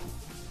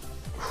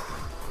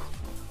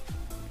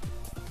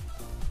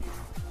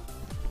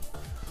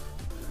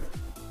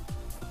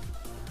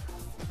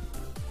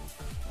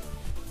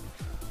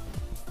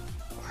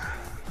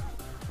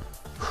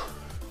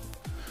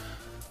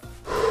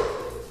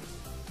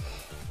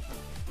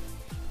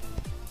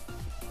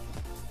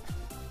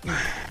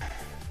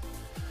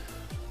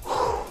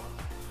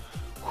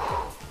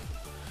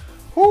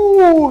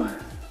 Ooh.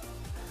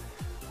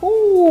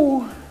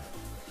 Ooh.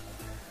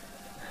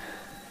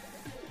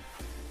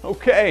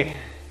 Okay,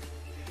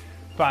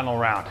 final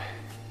round.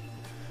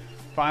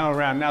 Final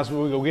round, now's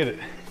where we go get it.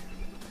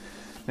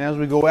 Now's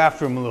we go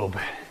after him a little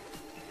bit.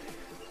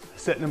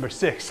 Set number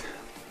 6.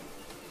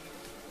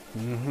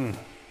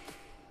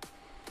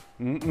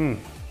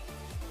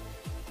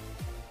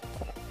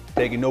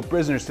 Taking no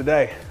prisoners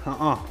today,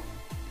 I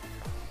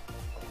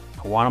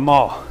want them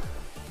all.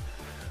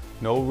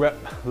 No rep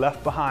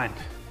left behind.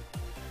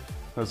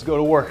 Let's go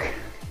to work.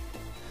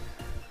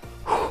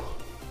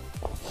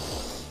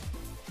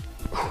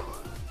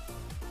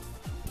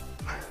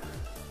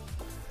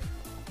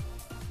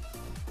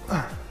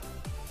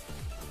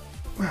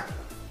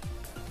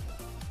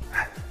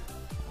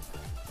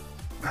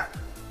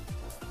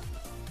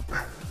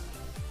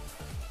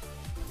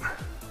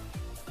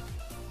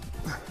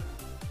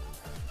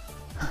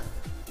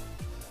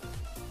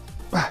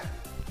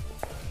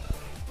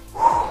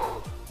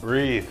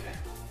 Breathe.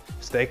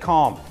 Stay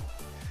calm.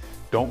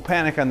 Don't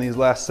panic on these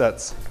last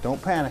sets. Don't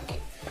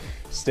panic.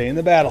 Stay in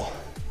the battle.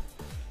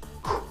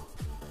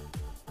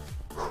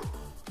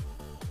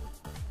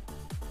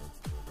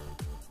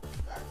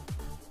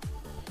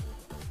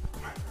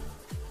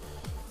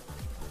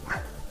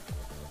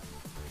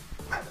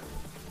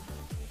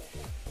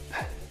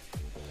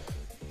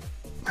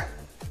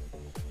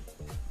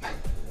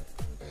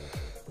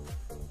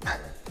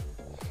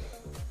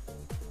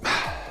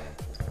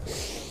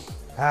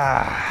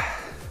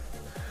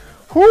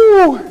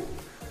 Whoo!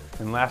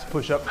 And last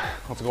push up.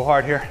 Let's go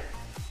hard here.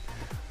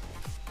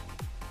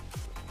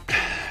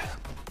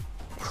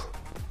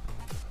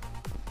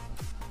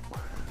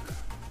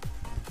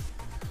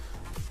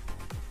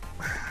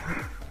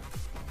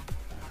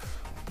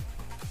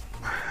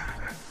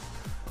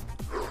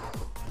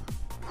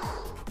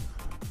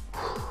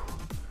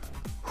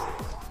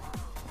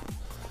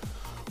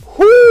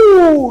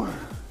 Whoo!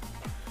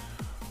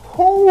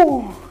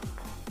 Whoo!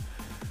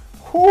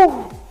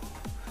 Whoo!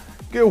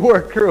 Good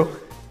work, crew.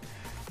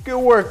 Good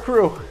work,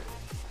 crew.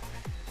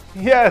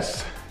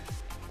 Yes.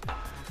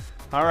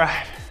 All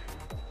right.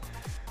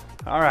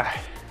 All right.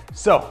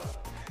 So,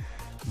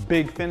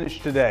 big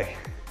finish today.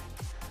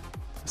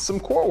 Some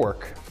core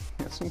work.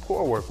 Some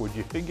core work. Would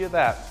you figure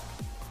that?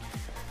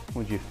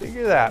 Would you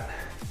figure that?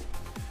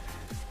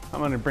 I'm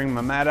going to bring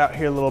my mat out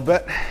here a little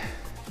bit.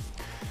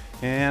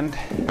 And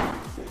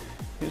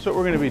here's what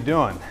we're going to be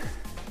doing.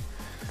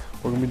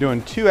 We're going to be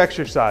doing 2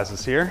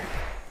 exercises here.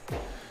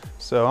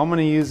 So I'm going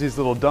to use these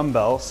little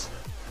dumbbells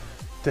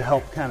to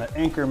help kind of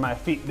anchor my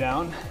feet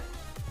down.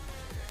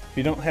 If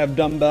you don't have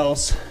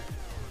dumbbells,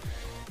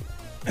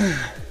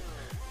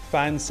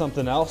 find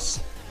something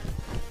else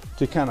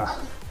to kind of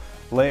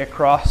lay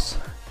across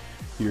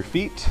your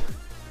feet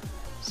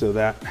so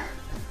that,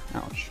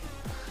 ouch,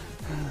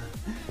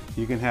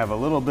 you can have a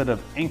little bit of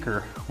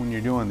anchor when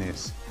you're doing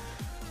these.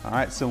 All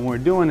right, so when we're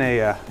doing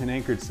an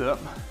anchored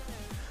sit-up,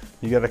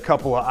 you got a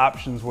couple of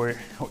options where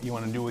what you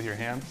want to do with your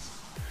hands.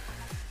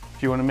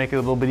 If you want to make it a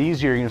little bit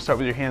easier, you're going to start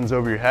with your hands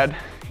over your head.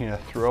 You're going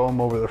to throw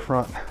them over the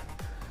front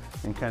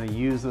and kind of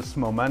use this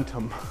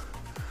momentum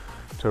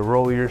to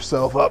roll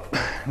yourself up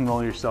and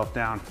roll yourself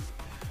down.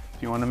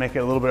 If you want to make it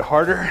a little bit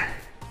harder,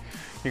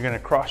 you're going to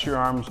cross your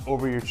arms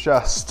over your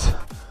chest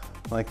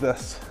like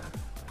this.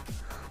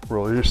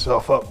 Roll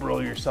yourself up,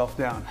 roll yourself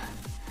down.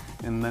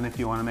 And then if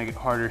you want to make it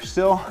harder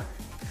still,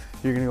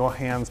 you're going to go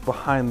hands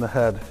behind the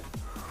head.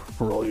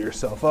 Roll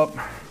yourself up,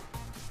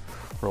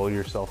 roll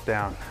yourself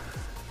down.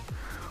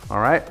 All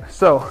right,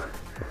 so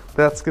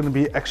that's gonna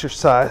be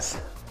exercise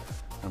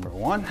number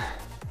 1.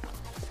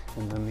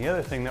 And then the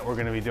other thing that we're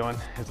gonna be doing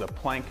is a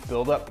plank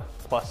buildup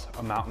plus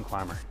a mountain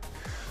climber.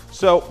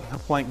 So a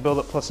plank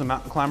buildup plus a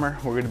mountain climber,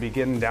 we're gonna be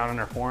getting down on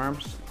our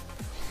forearms.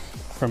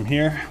 From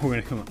here, we're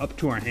gonna come up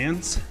to our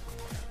hands,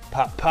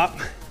 pop, pop,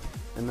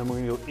 and then we're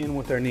gonna go in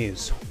with our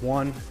knees.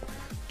 1,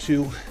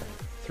 2,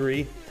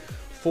 3,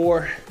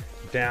 4,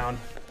 down,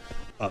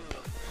 up.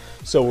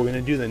 So we're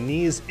gonna do the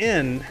knees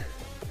in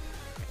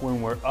when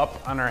we're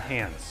up on our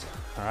hands.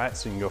 All right,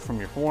 so you can go from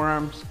your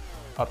forearms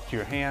up to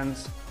your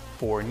hands,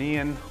 4 knee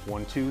in,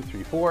 1, 2,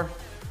 3, 4,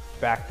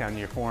 back down to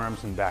your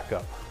forearms and back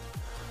up.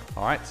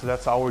 All right, so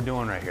that's all we're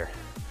doing right here.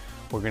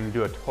 We're gonna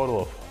do a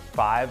total of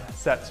 5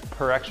 sets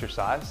per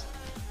exercise,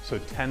 so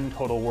 10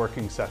 total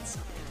working sets.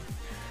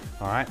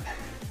 All right,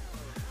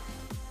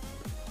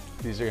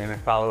 these are gonna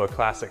follow a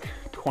classic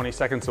 20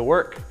 seconds of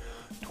work,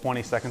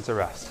 20 seconds of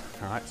rest.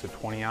 All right, so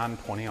 20 on,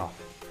 20 off.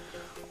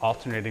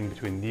 Alternating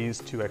between these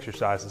 2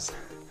 exercises,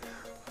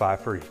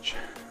 5 for each.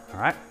 All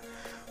right,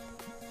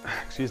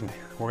 excuse me.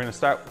 We're gonna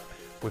start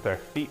with our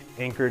feet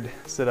anchored.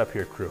 Sit up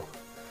here, crew.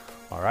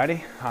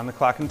 Alrighty, on the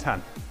clock in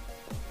 10.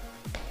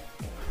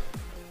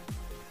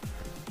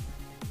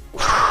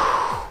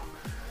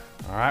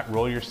 All right,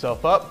 roll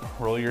yourself up,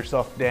 roll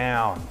yourself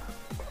down.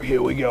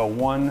 Here we go,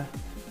 one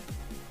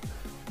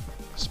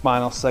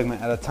spinal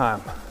segment at a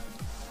time.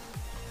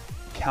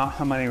 Count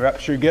how many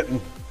reps you're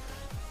getting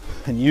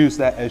and use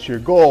that as your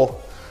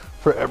goal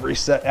for every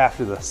set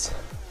after this.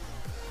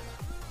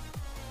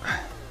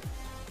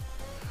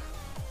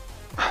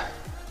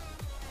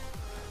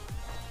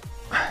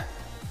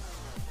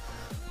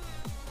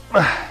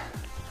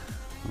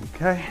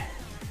 Okay,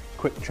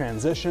 quick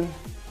transition.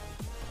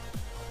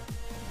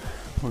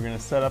 We're gonna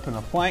set up in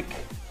a plank,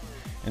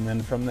 and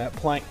then from that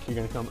plank, you're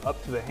gonna come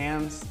up to the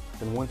hands.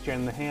 Then once you're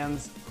in the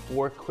hands,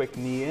 4 quick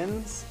knee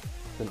ins,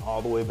 then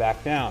all the way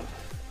back down.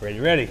 Ready,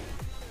 ready.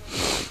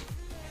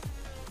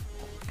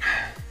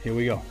 Here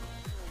we go.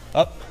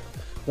 Up,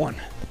 1,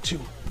 2,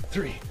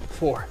 3,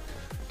 4,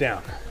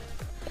 down.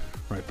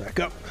 Right back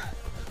up,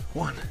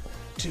 1,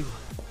 2,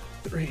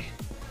 3,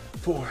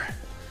 4,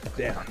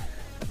 down.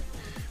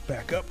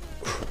 Back up.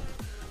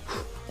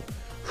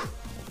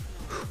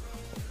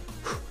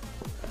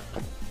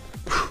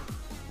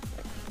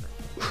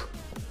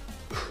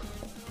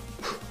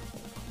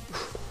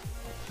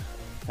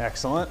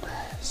 Excellent.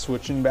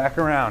 Switching back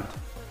around.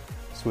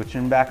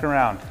 Switching back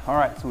around. All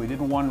right, so we did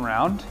 1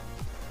 round.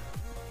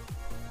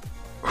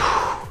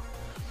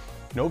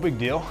 No big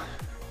deal.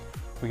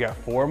 We got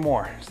 4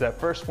 more. So that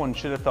first one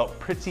should have felt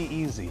pretty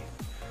easy.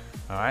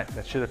 All right,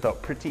 that should have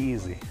felt pretty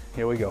easy.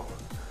 Here we go.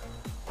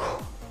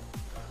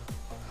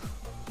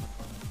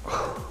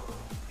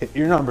 Hit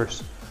your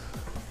numbers.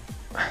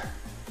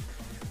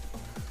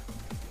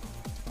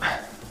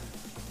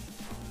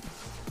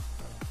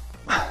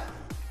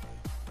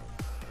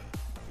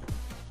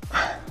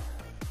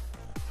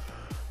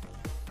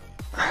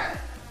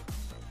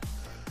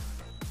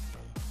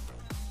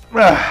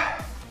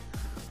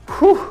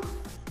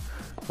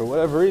 For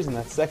whatever reason,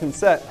 that second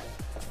set,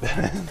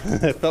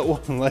 it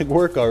felt like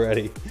work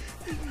already.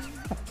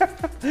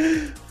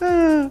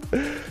 I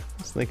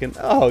was thinking,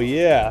 oh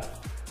yeah,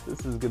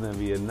 this is gonna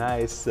be a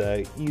nice,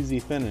 easy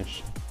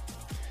finish.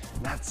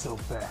 Not so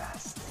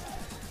fast.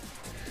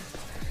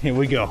 Here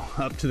we go,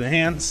 up to the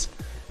hands,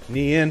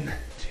 knee in,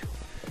 2,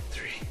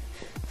 3,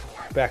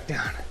 4, back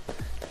down,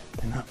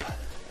 and up. 1,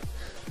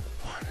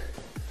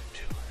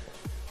 2,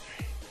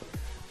 3,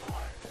 4,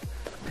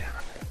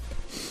 down,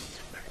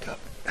 back up.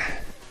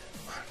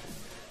 1,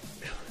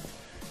 2,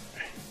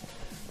 3,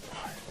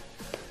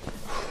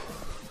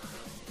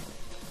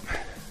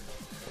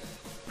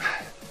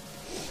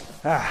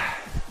 4.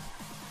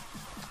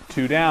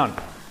 2 down,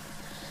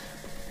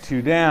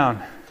 2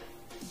 down,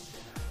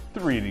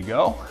 3 to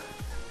go.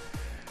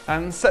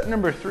 And set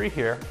number 3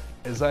 here,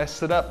 as I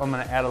sit up, I'm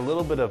gonna add a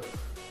little bit of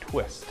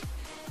twist.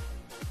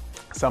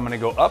 So I'm gonna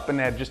go up and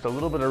add just a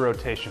little bit of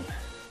rotation.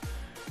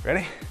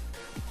 Ready?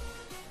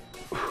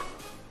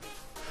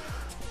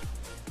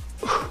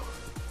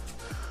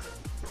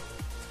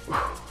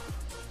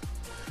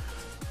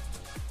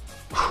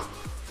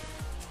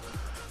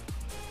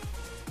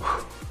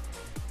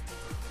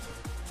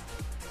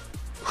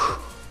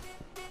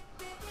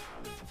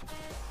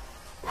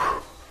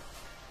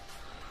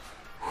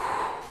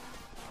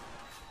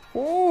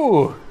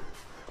 Ooh,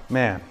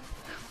 man,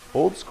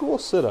 old school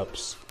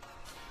sit-ups.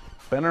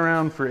 Been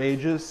around for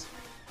ages,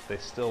 they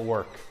still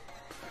work.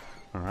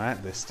 All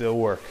right, they still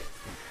work.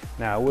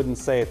 Now, I wouldn't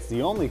say it's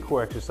the only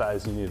core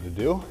exercise you need to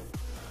do,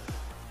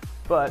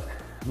 but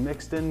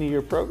mixed into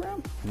your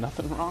program,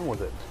 nothing wrong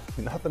with it.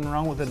 Nothing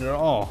wrong with it at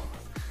all.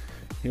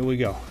 Here we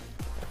go.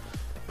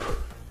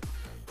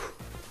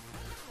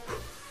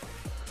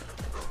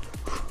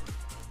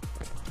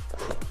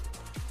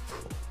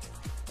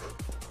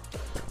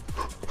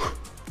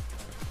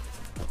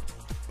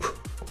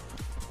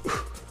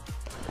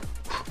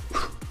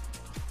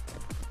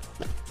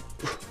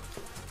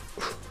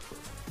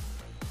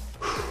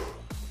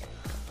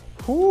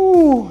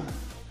 Woo.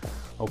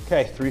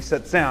 Okay, 3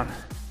 sets down.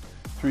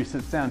 3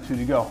 sets down, 2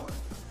 to go.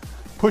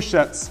 Push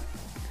sets.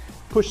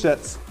 Push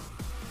sets.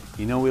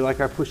 You know we like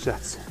our push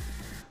sets.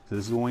 So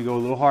this is when we go a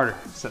little harder.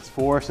 Sets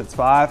 4, sets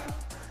 5.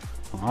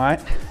 All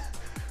right,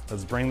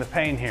 let's bring the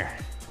pain here.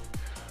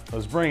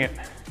 Let's bring it.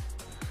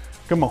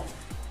 Come on.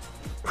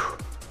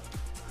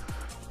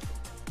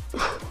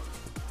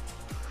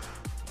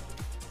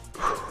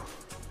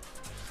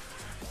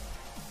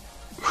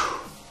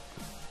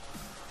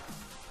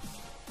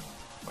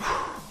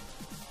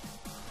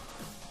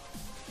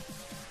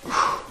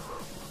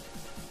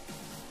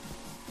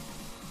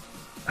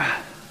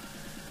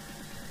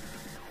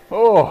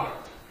 Oh,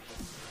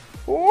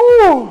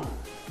 oh,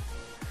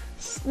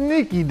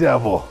 sneaky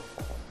devil.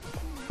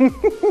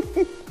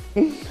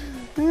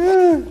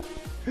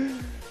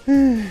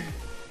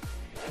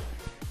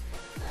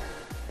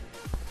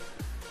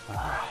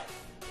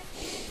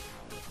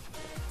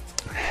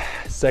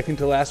 Second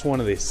to last one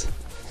of these.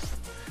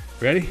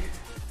 Ready?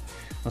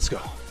 Let's go.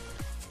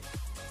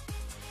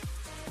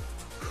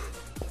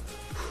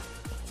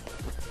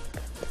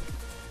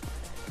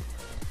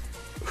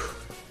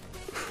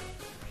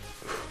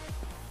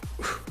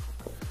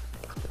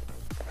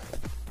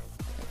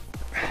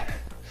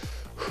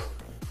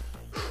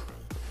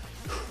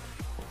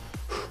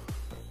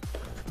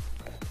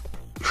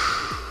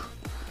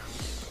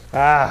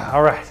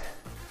 All right,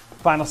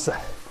 final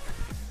set.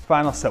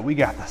 Final set, we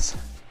got this.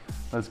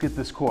 Let's get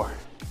this core.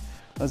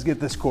 Let's get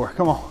this core,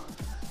 come on.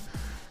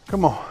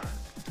 Come on.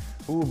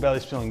 Ooh,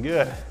 belly's feeling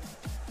good.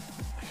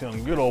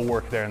 Feeling good old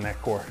work there in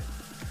that core.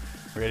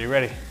 Ready,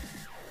 ready.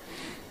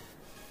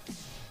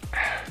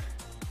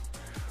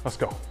 Let's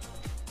go.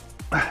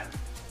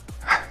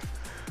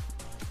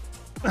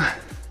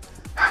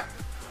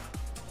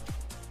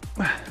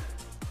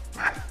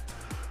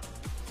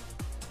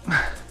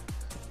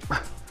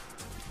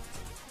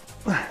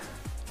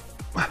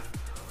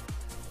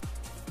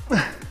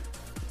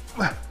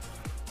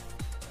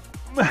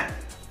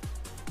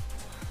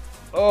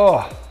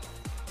 Oh,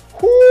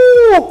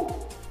 whoo,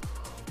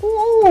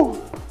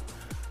 whoo.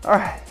 All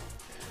right,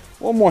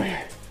 one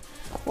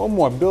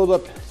more, build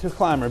up to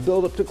climber,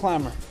 build up to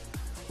climber.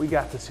 We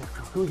got this,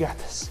 we got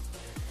this.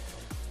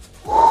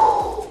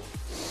 Whew.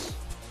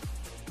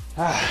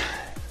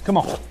 Come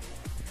on.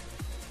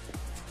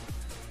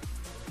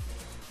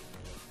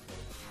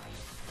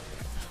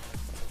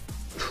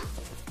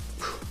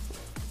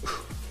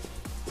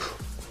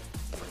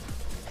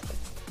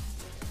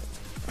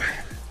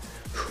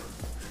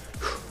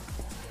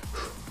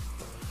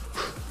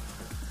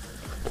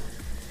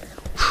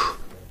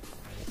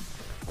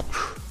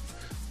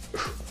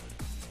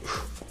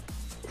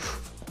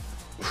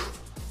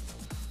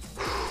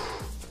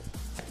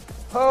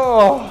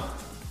 Oh,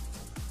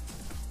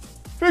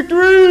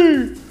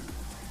 victory!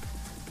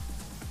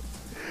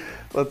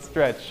 Let's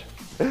stretch.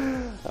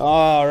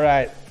 All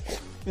right,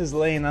 just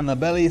laying on the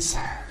bellies.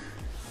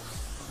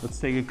 Let's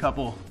take a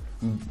couple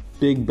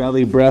big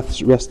belly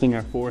breaths, resting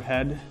our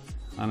forehead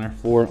on our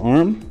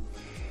forearm.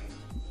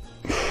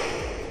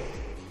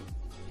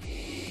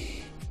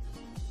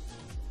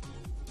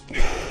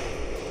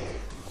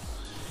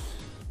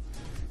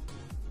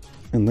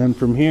 And then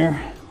from here,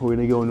 we're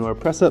gonna go into our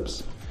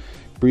press-ups.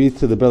 Breathe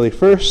to the belly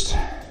first.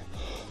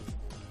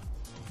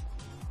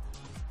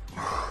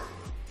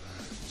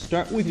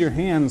 Start with your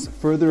hands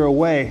further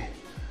away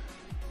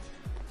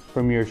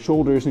from your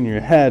shoulders and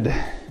your head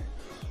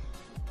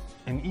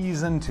and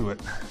ease into it.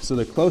 So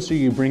the closer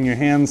you bring your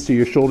hands to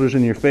your shoulders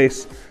and your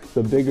face,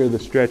 the bigger the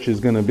stretch is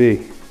gonna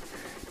be.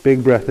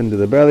 Big breath into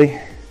the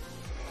belly.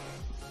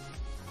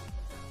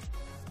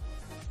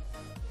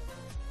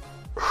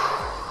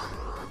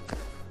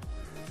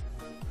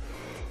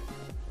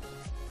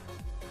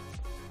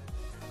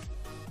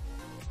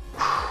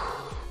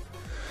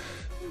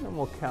 And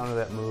we'll counter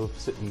that move,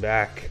 sitting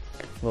back,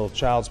 little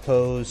child's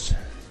pose.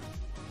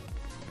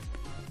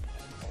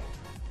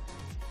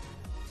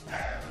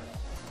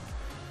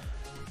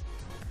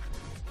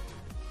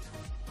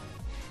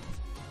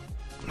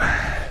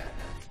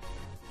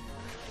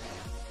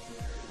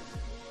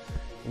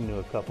 Into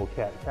a couple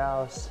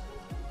cat-cows.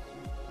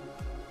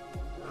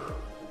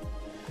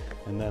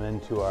 And then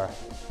into our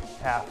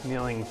half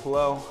kneeling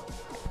flow.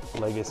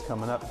 Leg is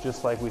coming up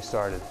just like we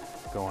started.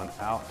 Going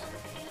out,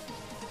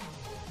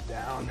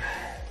 down,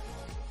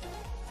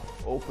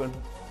 open.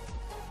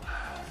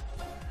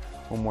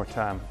 One more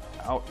time.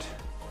 Out,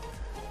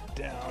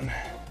 down,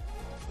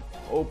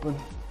 open.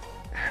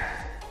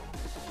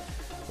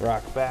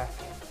 Rock back,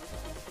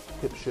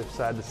 hip shift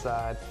side to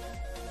side.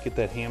 Get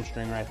that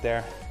hamstring right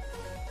there.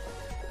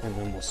 And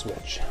then we'll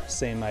switch.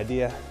 Same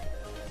idea.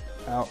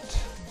 Out,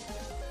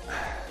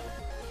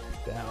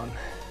 down,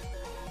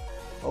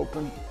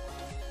 open.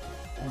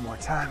 One more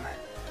time.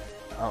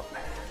 Out,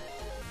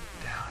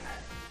 down,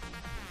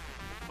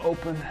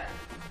 open.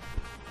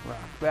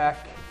 Rock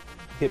back,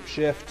 hip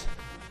shift.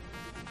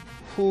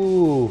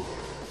 Whew.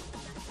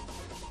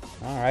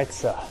 All right,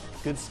 so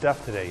good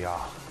stuff today,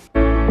 y'all.